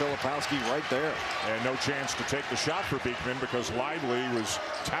 Kyle Filipowski right there. And no chance to take the shot for Beekman because Lively was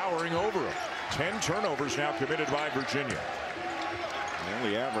towering over him. 10 turnovers now committed by Virginia. They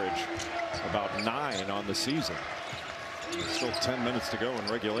only average about 9 on the season. There's still 10 minutes to go in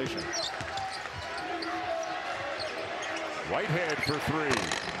regulation. Whitehead for 3.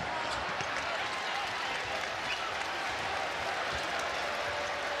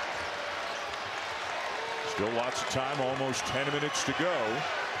 Still lots of time, almost 10 minutes to go.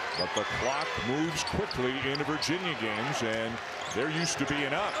 But the clock moves quickly into Virginia games, and they're used to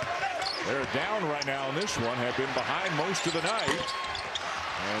being up. They're down right now in this one, have been behind most of the night,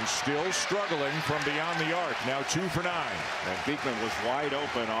 and still struggling from beyond the arc. Now 2 for 9. And Beekman was wide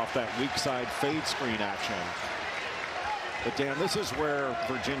open off that weak side fade screen action. But Dan, this is where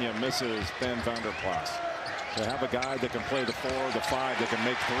Virginia misses Ben Vander Plas. To have a guy that can play the 4, the 5, that can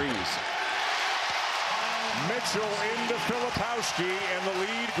make threes. Mitchell into Filipowski, and the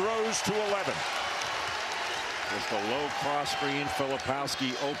lead grows to 11. Just a low cross screen.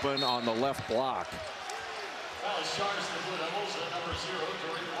 Filipowski open on the left block.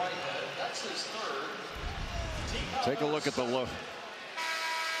 Take a look at the look.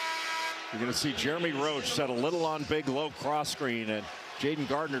 You're going to see Jeremy Roach set a little on big low cross screen, and Jaden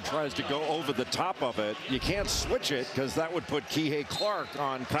Gardner tries to go over the top of it. You can't switch it because that would put Kihei Clark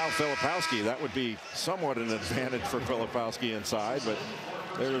on Kyle Filipowski. That would be somewhat an advantage for Filipowski inside, but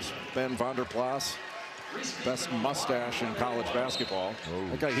there's Ben Vander Plas. Best mustache in college basketball.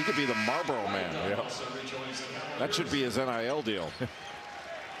 That guy, he could be the Marlboro Man. Yeah. That should be his NIL deal.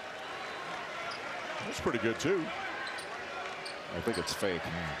 That's pretty good too. I think it's fake.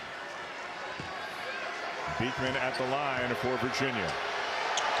 Beekman at the line for Virginia.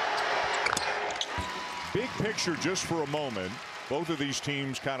 Big picture just for a moment. Both of these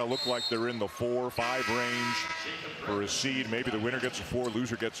teams kind of look like they're in the 4-5 range for a seed. Maybe the winner gets a 4,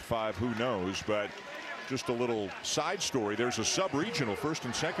 loser gets a 5, who knows. But just a little side story. There's a sub-regional first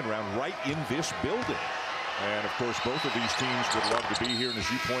and second round right in this building. And of course, both of these teams would love to be here. And as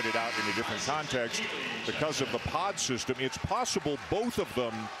you pointed out in a different context, because of the pod system, it's possible both of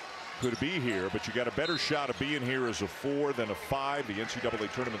them could be here, but you got a better shot of being here as a 4 than a 5. The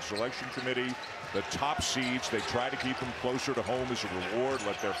NCAA Tournament Selection Committee, the top seeds, they try to keep them closer to home as a reward,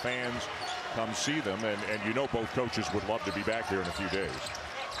 let their fans come see them, and you know both coaches would love to be back here in a few days.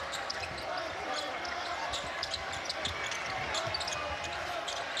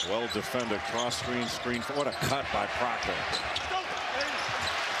 Well defended cross screen. What a cut by Proctor.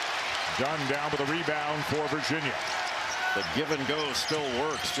 Dunn down with a rebound for Virginia. The give and go still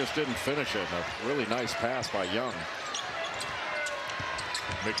works, just didn't finish it. A really nice pass by Young.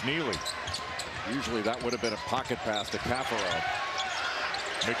 McNeely. Usually that would have been a pocket pass to Caparro.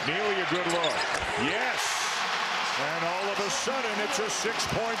 McNeely, a good look. Yes. And all of a sudden, it's a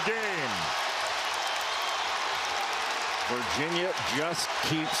 6-point game. Virginia just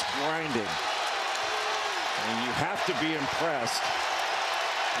keeps grinding. And you have to be impressed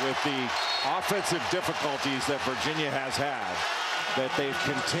with the offensive difficulties that Virginia has had, that they've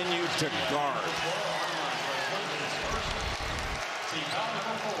continued to guard.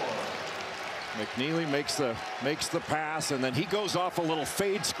 McNeely makes the pass, and then he goes off a little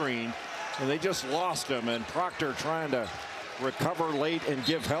fade screen, and they just lost him. And Proctor trying to recover late and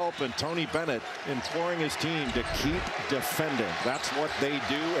give help, and Tony Bennett imploring his team to keep defending. That's what they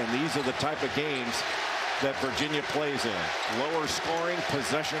do, and these are the type of games that Virginia plays in. Lower scoring,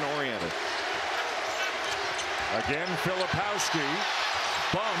 possession oriented. Again, Filipowski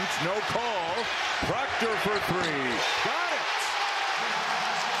bumped, no call. Proctor for 3. Got it.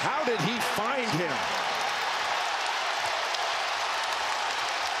 How did he find him?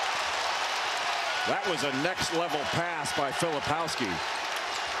 That was a next level pass by Filipowski,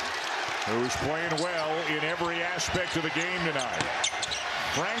 who's playing well in every aspect of the game tonight.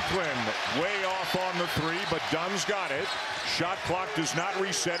 Franklin way off on the 3, but Dunn's got it. Shot clock does not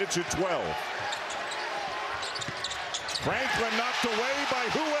reset. It's at 12. Franklin knocked away by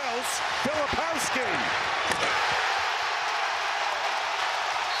who else? Filipowski.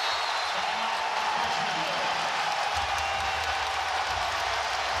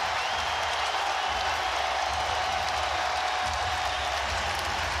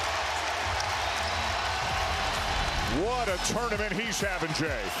 What a tournament he's having,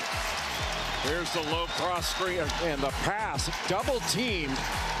 Jay. Here's the low cross screen and the pass. Double teamed.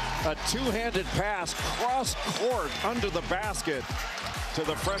 A two-handed pass cross court under the basket to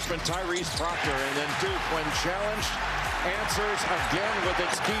the freshman Tyrese Proctor. And then Duke, when challenged, answers again with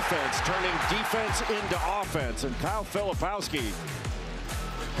its defense, turning defense into offense. And Kyle Filipowski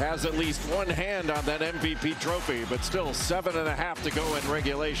has at least one hand on that MVP trophy, but still 7.5 to go in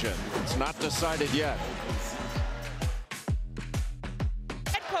regulation. It's not decided yet.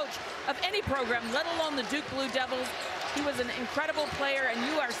 Head coach of any program, let alone the Duke Blue Devils. He was an incredible player, and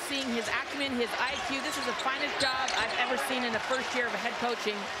you are seeing his acumen, his IQ. This is the finest job I've ever seen in the first year of head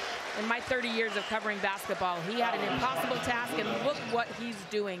coaching in my 30 years of covering basketball. He had an impossible task, and look what he's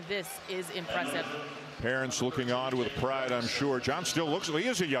doing. This is impressive. Parents looking on with pride, I'm sure. John still looks, he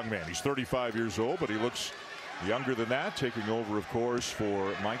is a young man. He's 35 years old, but he looks younger than that. Taking over, of course,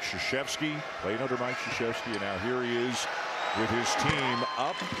 for Mike Krzyzewski. Played under Mike Krzyzewski, and now here he is with his team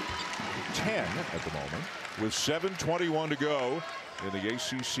up 10 at the moment, with 7:21 to go in the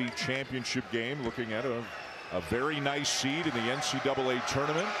ACC championship game. Looking at a very nice seed in the NCAA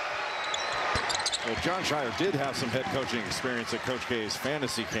tournament. Well, John Shire did have some head coaching experience at Coach K's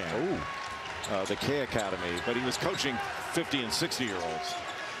fantasy camp. The K Academy, but he was coaching 50 and 60-year-olds,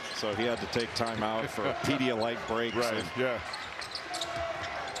 so he had to take time out for Pedialyte breaks. Right. Yeah.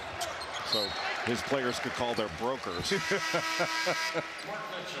 So his players could call their brokers.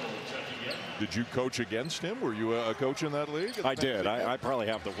 Did you coach against him? Were you a coach in that league? I did. I probably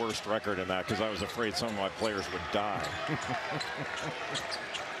have the worst record in that because I was afraid some of my players would die.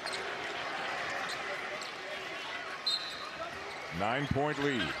 9-point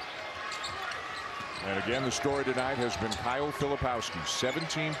lead. And again, the story tonight has been Kyle Filipowski.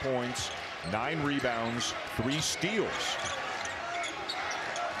 17 points, 9 rebounds, 3 steals.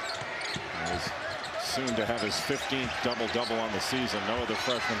 He's soon to have his 15th double-double on the season. No other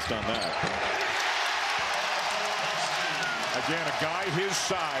freshman's done that. Again, a guy his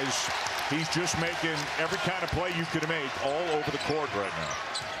size, he's just making every kind of play you could make all over the court right now.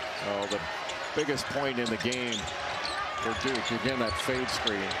 Oh, the biggest point in the game for Duke. Again, that fade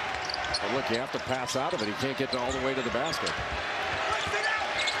screen. But look, you have to pass out of it. He can't get all the way to the basket.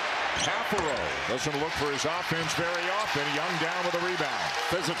 Caparo doesn't look for his offense very often. Young down with a rebound.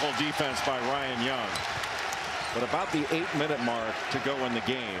 Physical defense by Ryan Young. But about the 8-minute mark to go in the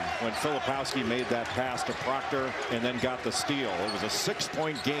game, when Filipowski made that pass to Proctor and then got the steal. It was a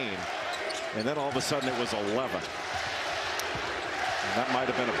 6-point game, and then all of a sudden it was 11. And that might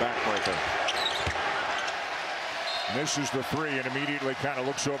have been a backbreaker. Misses the 3 and immediately kind of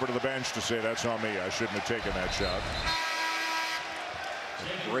looks over to the bench to say, that's on me. I shouldn't have taken that shot.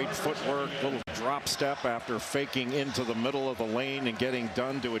 Great footwork, little drop step after faking into the middle of the lane and getting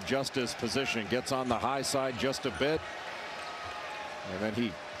done to adjust his position. Gets on the high side just a bit. And then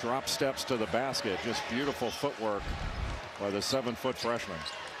he drop steps to the basket. Just beautiful footwork by the 7-foot freshman.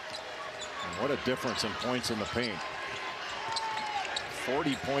 And what a difference in points in the paint.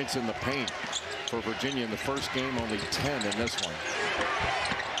 40 points in the paint for Virginia in the first game, only 10 in this one.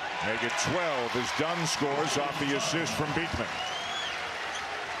 Make it 12 as Dunn scores off the assist from Beekman.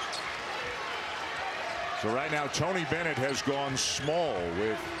 So right now Tony Bennett has gone small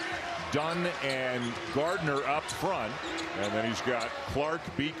with Dunn and Gardner up front, and then he's got Clark,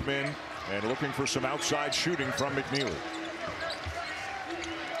 Beekman, and looking for some outside shooting from McNeely.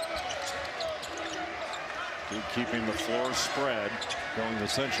 Duke keeping the floor spread, going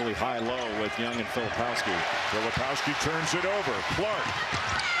essentially high-low with Young and Filipowski. Filipowski turns it over. Clark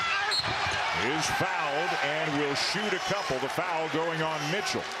is fouled and will shoot a couple. The foul going on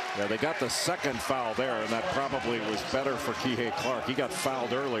Mitchell. Yeah, they got the second foul there, and that probably was better for Kihei Clark. He got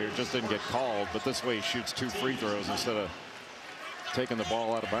fouled earlier, just didn't get called, but this way he shoots 2 free throws instead of taking the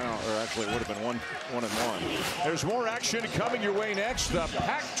ball out of bounds, or actually it would have been one and one. There's more action coming your way next. The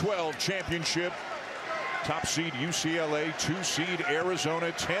Pac-12 championship. Top seed UCLA, 2 seed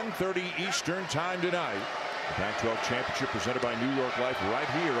Arizona, 10:30 Eastern time tonight. The Pac-12 championship presented by New York Life right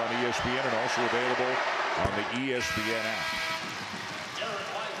here on ESPN and also available on the ESPN app.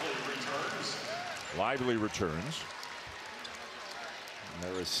 Lively returns. And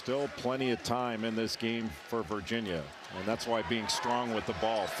there is still plenty of time in this game for Virginia, and that's why being strong with the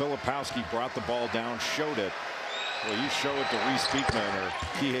ball. Filipowski brought the ball down, showed it. Well, you show it to Reece Beekman or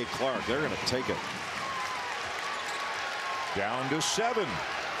Kihei Clark, they're going to take it. Down to 7.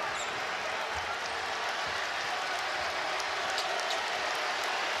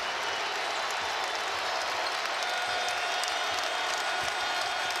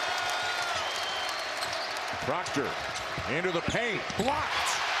 Proctor into the paint, blocked.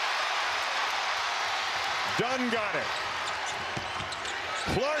 Dunn got it.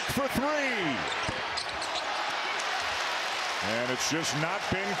 Clark for three. And it's just not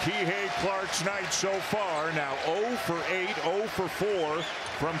been Kihei Clark's night so far. Now 0 for 8, 0 for 4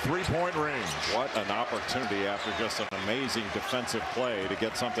 from three-point range. What an opportunity after just an amazing defensive play to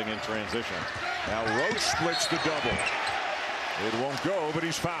get something in transition. Now Roach splits the double. It won't go, but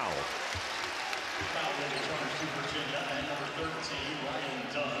he's fouled.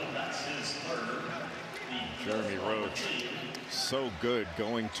 Jeremy Roach, so good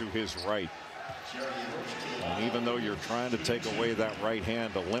going to his right. And even though you're trying to take away that right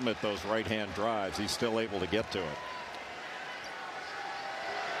hand to limit those right hand drives, he's still able to get to it.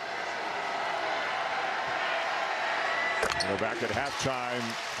 Back at halftime,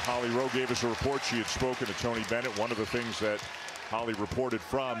 Holly Rowe gave us a report. She had spoken to Tony Bennett. One of the things that Holly reported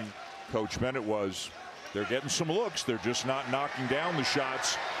from Coach Bennett was they're getting some looks. They're just not knocking down the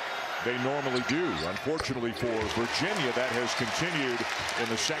shots they normally do. Unfortunately for Virginia, that has continued in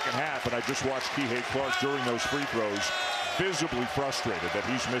the second half. And I just watched Kihei Clark during those free throws, visibly frustrated that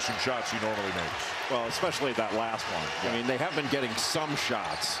he's missing shots he normally makes. Well, especially that last one. I mean, they have been getting some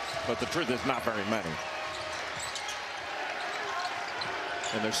shots, but the truth is not very many.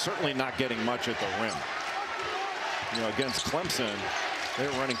 And they're certainly not getting much at the rim. You know, against Clemson, they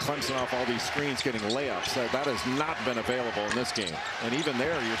were running Clemson off all these screens, getting layups. That has not been available in this game. And even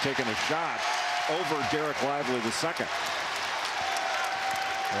there, you're taking a shot over Derek Lively II.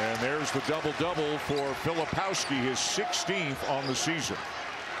 And there's the double-double for Filipowski, his 16th on the season.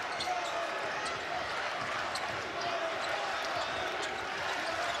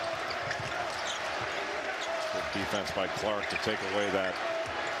 Good defense by Clark to take away that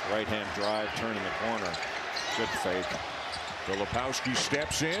right-hand drive, turning the corner. Good fake. Filipowski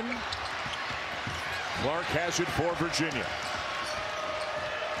steps in. Clark has it for Virginia.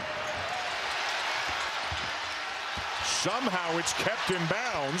 Somehow it's kept in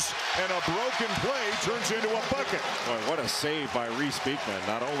bounds, and a broken play turns into a bucket. Boy, what a save by Reece Beekman.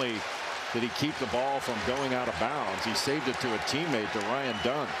 Not only did he keep the ball from going out of bounds, he saved it to a teammate, to Ryan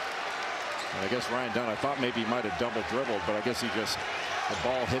Dunn. And I guess Ryan Dunn, I thought maybe he might have double dribbled, but I guess the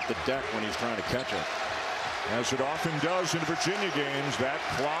ball hit the deck when he's trying to catch it. As it often does in Virginia games, that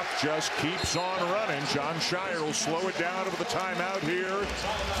clock just keeps on running. John Shire will slow it down with the timeout here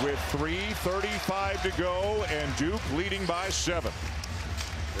with 3:35 to go, and Duke leading by 7.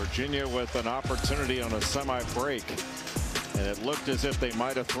 Virginia with an opportunity on a semi-break, and it looked as if they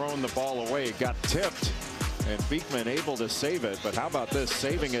might have thrown the ball away. It got tipped, and Beekman able to save it. But how about this,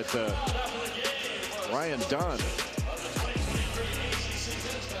 saving it to Ryan Dunn.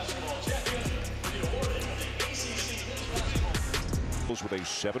 With a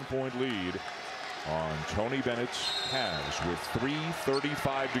 7-point lead on Tony Bennett's Cavs with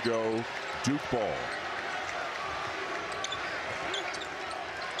 3:35 to go. Duke ball.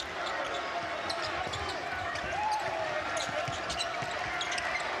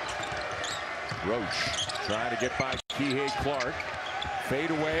 Roach trying to get by Kihei Clark.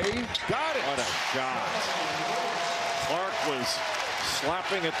 Fade away. Got it. What a shot. Clark was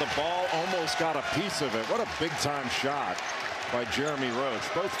slapping at the ball, almost got a piece of it. What a big time shot by Jeremy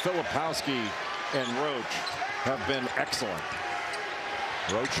Roach. Both Filipowski and Roach have been excellent.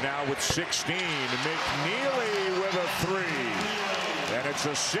 Roach now with 16. McNeely with a 3. And it's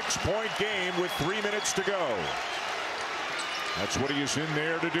a 6-point game with 3 minutes to go. That's what he is in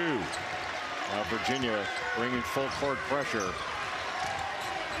there to do. Now Virginia bringing full court pressure.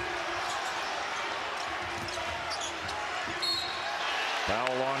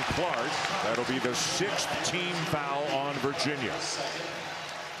 Foul on Clark. That'll be the 6th team foul on Virginia.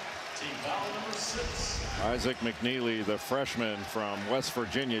 Isaac McNeely, the freshman from West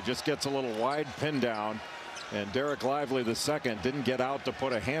Virginia, just gets a little wide pin down, and Derek Lively II didn't get out to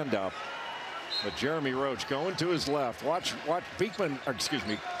put a hand up. But Jeremy Roach going to his left. Watch Beekman, or excuse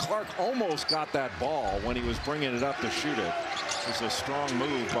me, Clark almost got that ball when he was bringing it up to shoot it. It's a strong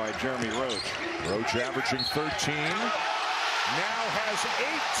move by Jeremy Roach. Roach averaging 13. Now has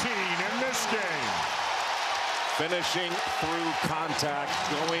 18 in this game. Finishing through contact,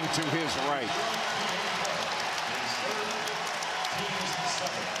 going to his right.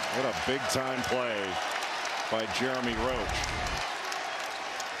 What a big time play by Jeremy Roach.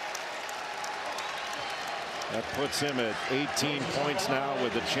 That puts him at 18 points now,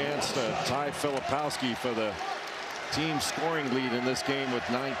 with a chance to tie Filipowski for the team scoring lead in this game with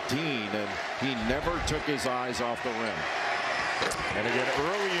 19, and he never took his eyes off the rim. And again,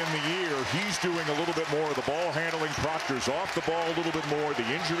 early in the year, he's doing a little bit more of the ball handling. Proctor's off the ball a little bit more. The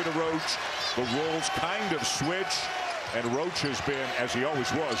injury to Roach, the roles kind of switch. And Roach has been, as he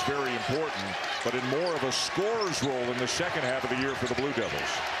always was, very important, but in more of a scorer's role in the second half of the year for the Blue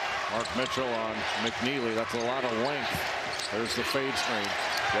Devils. Mark Mitchell on McNeely. That's a lot of length. There's the fade screen.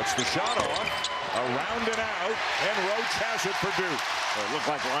 Gets the shot off. Around and out. And Roach has it for Duke. It looked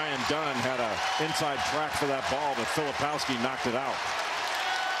like Ryan Dunn had an inside track for that ball, but Filipowski knocked it out.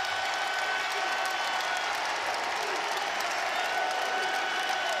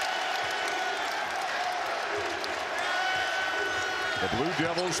 The Blue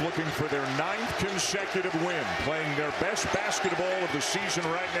Devils looking for their 9th consecutive win, playing their best basketball of the season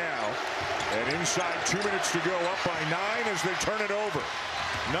right now. And inside 2 minutes to go, up by 9 as they turn it over.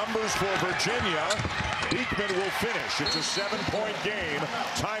 Numbers for Virginia. Beekman will finish. It's a 7-point game.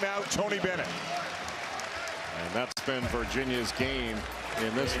 Timeout, Tony Bennett. And that's been Virginia's game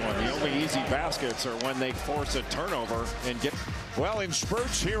in this one. The only easy baskets are when they force a turnover and get. Well, in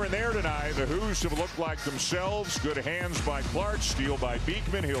spurts here and there tonight, the Hoos have looked like themselves. Good hands by Clark, steal by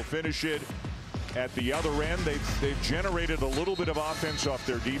Beekman. He'll finish it at the other end. They've generated a little bit of offense off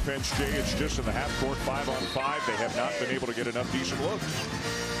their defense, Jay. It's just in the half court, 5-on-5. They have not been able to get enough decent looks.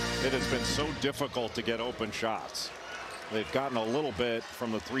 It has been so difficult to get open shots. They've gotten a little bit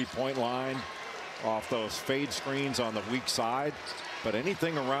from the three-point line off those fade screens on the weak side, but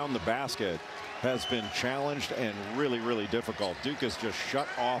anything around the basket has been challenged and really, really difficult. Duke has just shut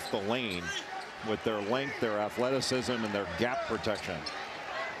off the lane with their length, their athleticism, and their gap protection.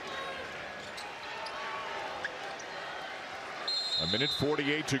 A minute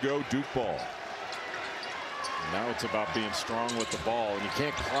 48 to go, Duke ball. Now it's about being strong with the ball, and you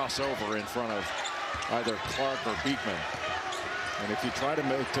can't cross over in front of either Clark or Beekman. And if you try to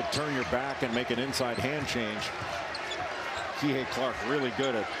turn your back and make an inside hand change, Kihei Clark really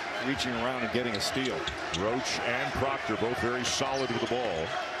good at reaching around and getting a steal. Roach and Proctor both very solid with the ball.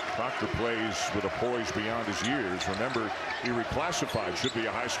 Proctor plays with a poise beyond his years. Remember, he reclassified, should be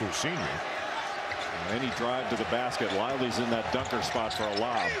a high school senior. Any drive to the basket. Lively's in that dunker spot for a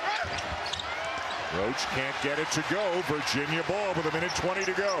lob. Roach can't get it to go. Virginia ball with a minute 20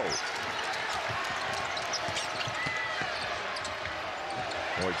 to go.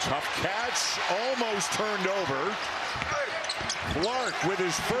 Boy, tough catch. Almost turned over. Clark with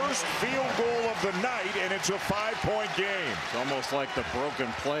his first field goal of the night, and it's a 5-point game. It's almost like the broken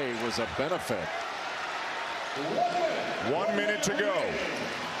play was a benefit. 1 minute to go.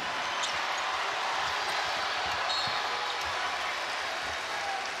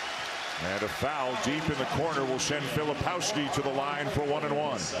 And a foul deep in the corner will send Filipowski to the line for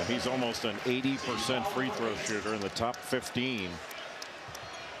 1-1. He's almost an 80% free throw shooter in the top 15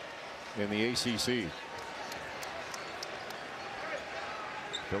 in the ACC.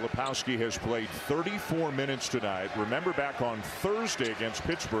 Filipowski has played 34 minutes tonight. Remember, back on Thursday against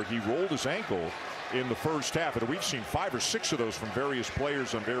Pittsburgh, he rolled his ankle in the first half, and we've seen 5 or 6 of those from various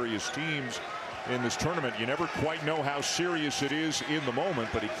players on various teams in this tournament. You never quite know how serious it is in the moment,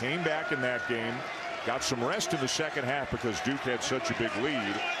 but he came back in that game, got some rest in the second half because Duke had such a big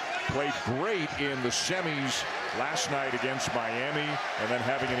lead. Played great in the semis last night against Miami, and then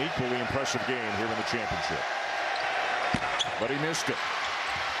having an equally impressive game here in the championship. But he missed it.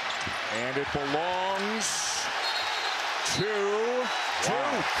 And it belongs to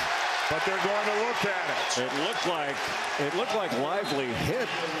Duke. But they're going to look at it. It looked like Lively hit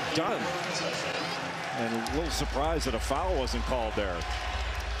Dunn. And a little surprised that a foul wasn't called there.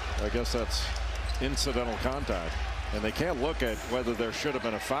 I guess that's incidental contact. And they can't look at whether there should have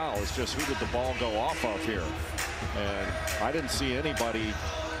been a foul. It's just who did the ball go off of here. And I didn't see anybody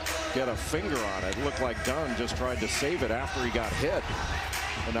get a finger on it. It looked like Dunn just tried to save it after he got hit.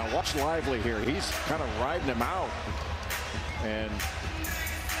 And now watch Lively here. He's kind of riding him out. And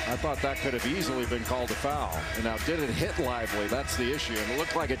I thought that could have easily been called a foul. And now, did it hit Lively? That's the issue. And it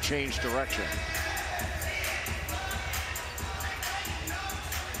looked like it changed direction.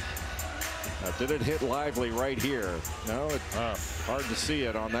 Now, did it hit Lively right here? No, it's hard to see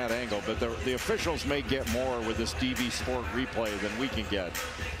it on that angle. But the officials may get more with this DV Sport replay than we can get,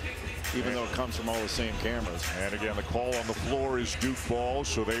 even though it comes from all the same cameras. And again, the call on the floor is Duke ball,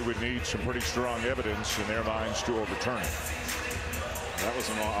 so they would need some pretty strong evidence in their minds to overturn it. That was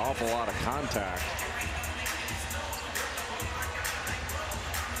an awful lot of contact.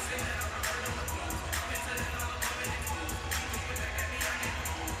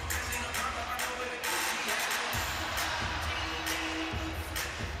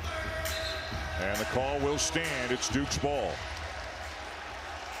 And the call will stand. It's Duke's ball.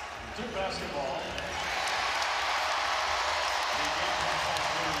 Duke basketball.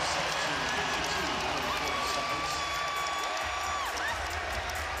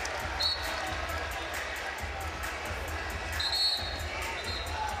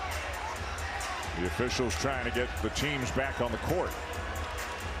 The officials trying to get the teams back on the court.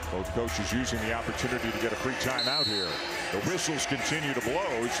 Both coaches using the opportunity to get a free timeout here. The whistles continue to blow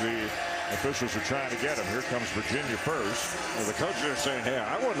as the officials are trying to get them. Here comes Virginia first. Well, the coaches are saying, hey,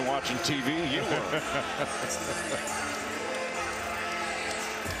 I wasn't watching TV. You were.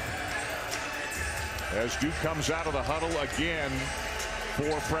 As Duke comes out of the huddle again,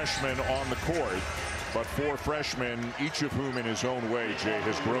 4 freshmen on the court. But 4 freshmen, each of whom in his own way, Jay,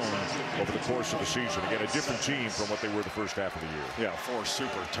 has grown over the course of the season. Again, a different team from what they were the first half of the year. Yeah, 4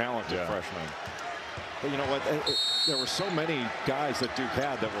 super talented freshmen. But you know what? There were so many guys that Duke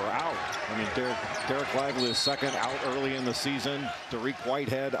had that were out. I mean, Derek Lively is second, out early in the season. Dariq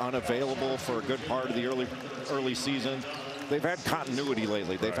Whitehead unavailable for a good part of the early season. They've had continuity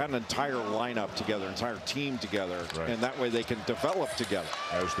lately. They've had an entire lineup together, entire team together, and that way they can develop together.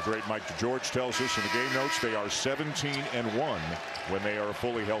 As the great Mike DeGeorge tells us in the game notes, they are 17-1 when they are a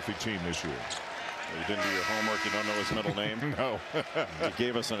fully healthy team this year. You didn't do your homework. You don't know his middle name? No. You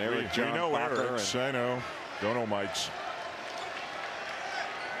gave us an Eric John. We know Bacher. Eric's. I know. Don't know Mike's.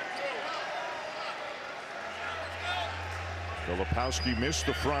 Filipowski missed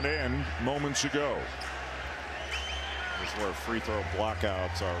the front end moments ago. This is where free throw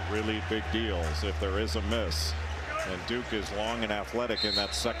blockouts are really big deals if there is a miss. And Duke is long and athletic in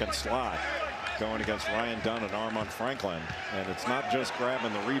that second slot, going against Ryan Dunn and Armand Franklin. And it's not just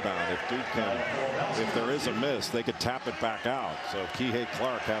grabbing the rebound. If Duke can, if there is a miss, they could tap it back out. So Kihei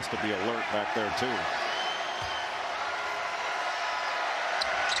Clark has to be alert back there too.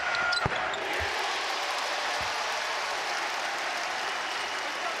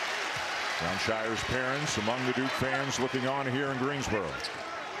 John Shire's parents among the Duke fans looking on here in Greensboro.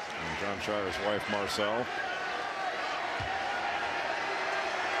 And John Shire's wife, Marcel.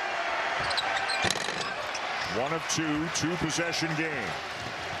 One of two possession game.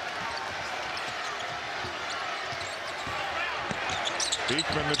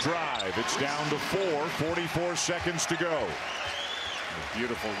 Beekman the drive. It's down to 4. 44 seconds to go. A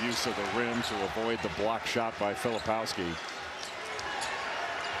beautiful use of the rim to avoid the block shot by Filipowski.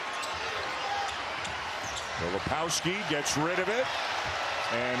 Filipowski gets rid of it,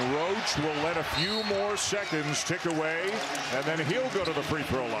 and Roach will let a few more seconds tick away, and then he'll go to the free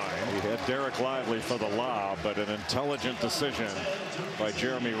throw line. He had Derek Lively for the lob, but an intelligent decision by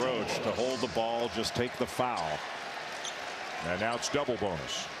Jeremy Roach to hold the ball, just take the foul. And now it's double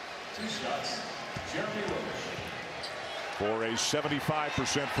bonus for a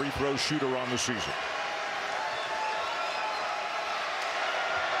 75% free throw shooter on the season.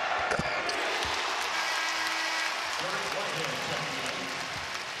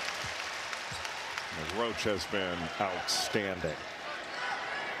 Roach has been outstanding.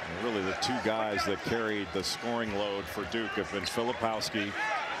 And really the 2 guys that carried the scoring load for Duke have been Filipowski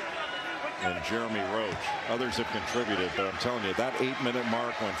and Jeremy Roach. Others have contributed, but I'm telling you, that 8-minute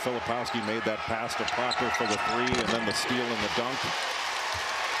mark when Filipowski made that pass to Proctor for the 3 and then the steal and the dunk,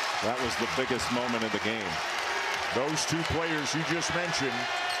 that was the biggest moment of the game. Those 2 players you just mentioned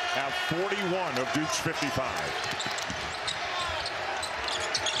have 41 of Duke's 55.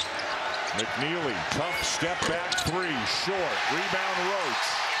 McNeely, tough step back 3, short, rebound Roach.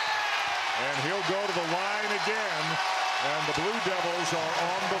 And he'll go to the line again, and the Blue Devils are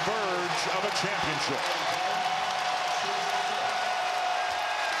on the verge of a championship.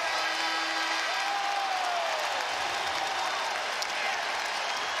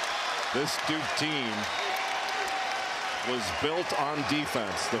 This Duke team was built on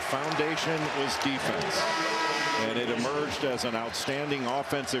defense. The foundation was defense. And it emerged as an outstanding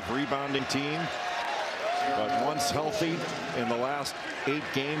offensive rebounding team. But once healthy in the last 8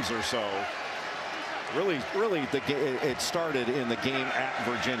 games or so, really it started in the game at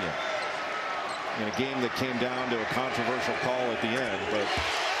Virginia. In a game that came down to a controversial call at the end. But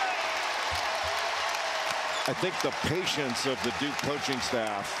I think the patience of the Duke coaching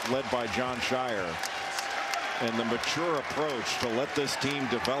staff, led by John Shire, and the mature approach to let this team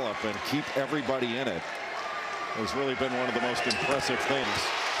develop and keep everybody in it has really been one of the most impressive things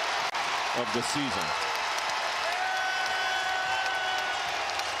of the season.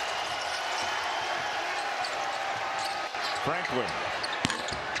 Franklin.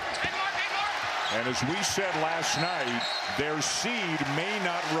 And as we said last night, their seed may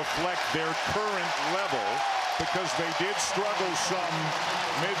not reflect their current level because they did struggle some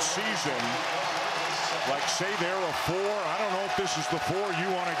mid-season. Like, say they're a 4. I don't know if this is the 4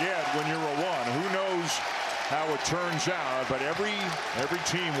 you want to get when you're a 1. Who knows how it turns out, but every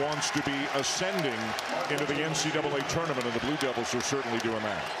team wants to be ascending into the NCAA tournament, and the Blue Devils are certainly doing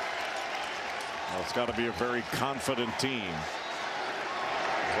that. Well, it's got to be a very confident team.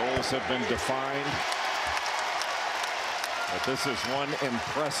 Roles have been defined. But this is one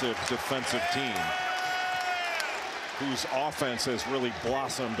impressive defensive team whose offense has really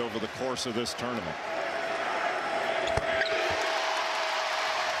blossomed over the course of this tournament.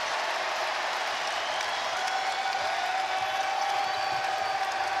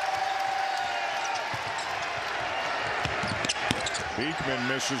 Beekman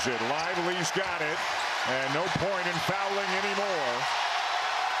misses it. Lively's got it. And no point in fouling anymore.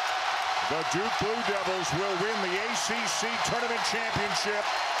 The Duke Blue Devils will win the ACC Tournament Championship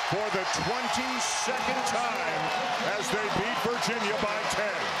for the 22nd time as they beat Virginia by 10.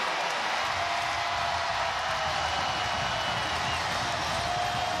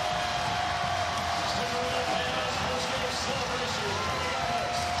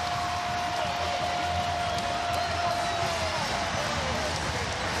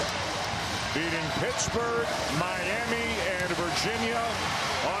 Beating Pittsburgh, Miami, and Virginia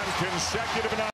on consecutive nights.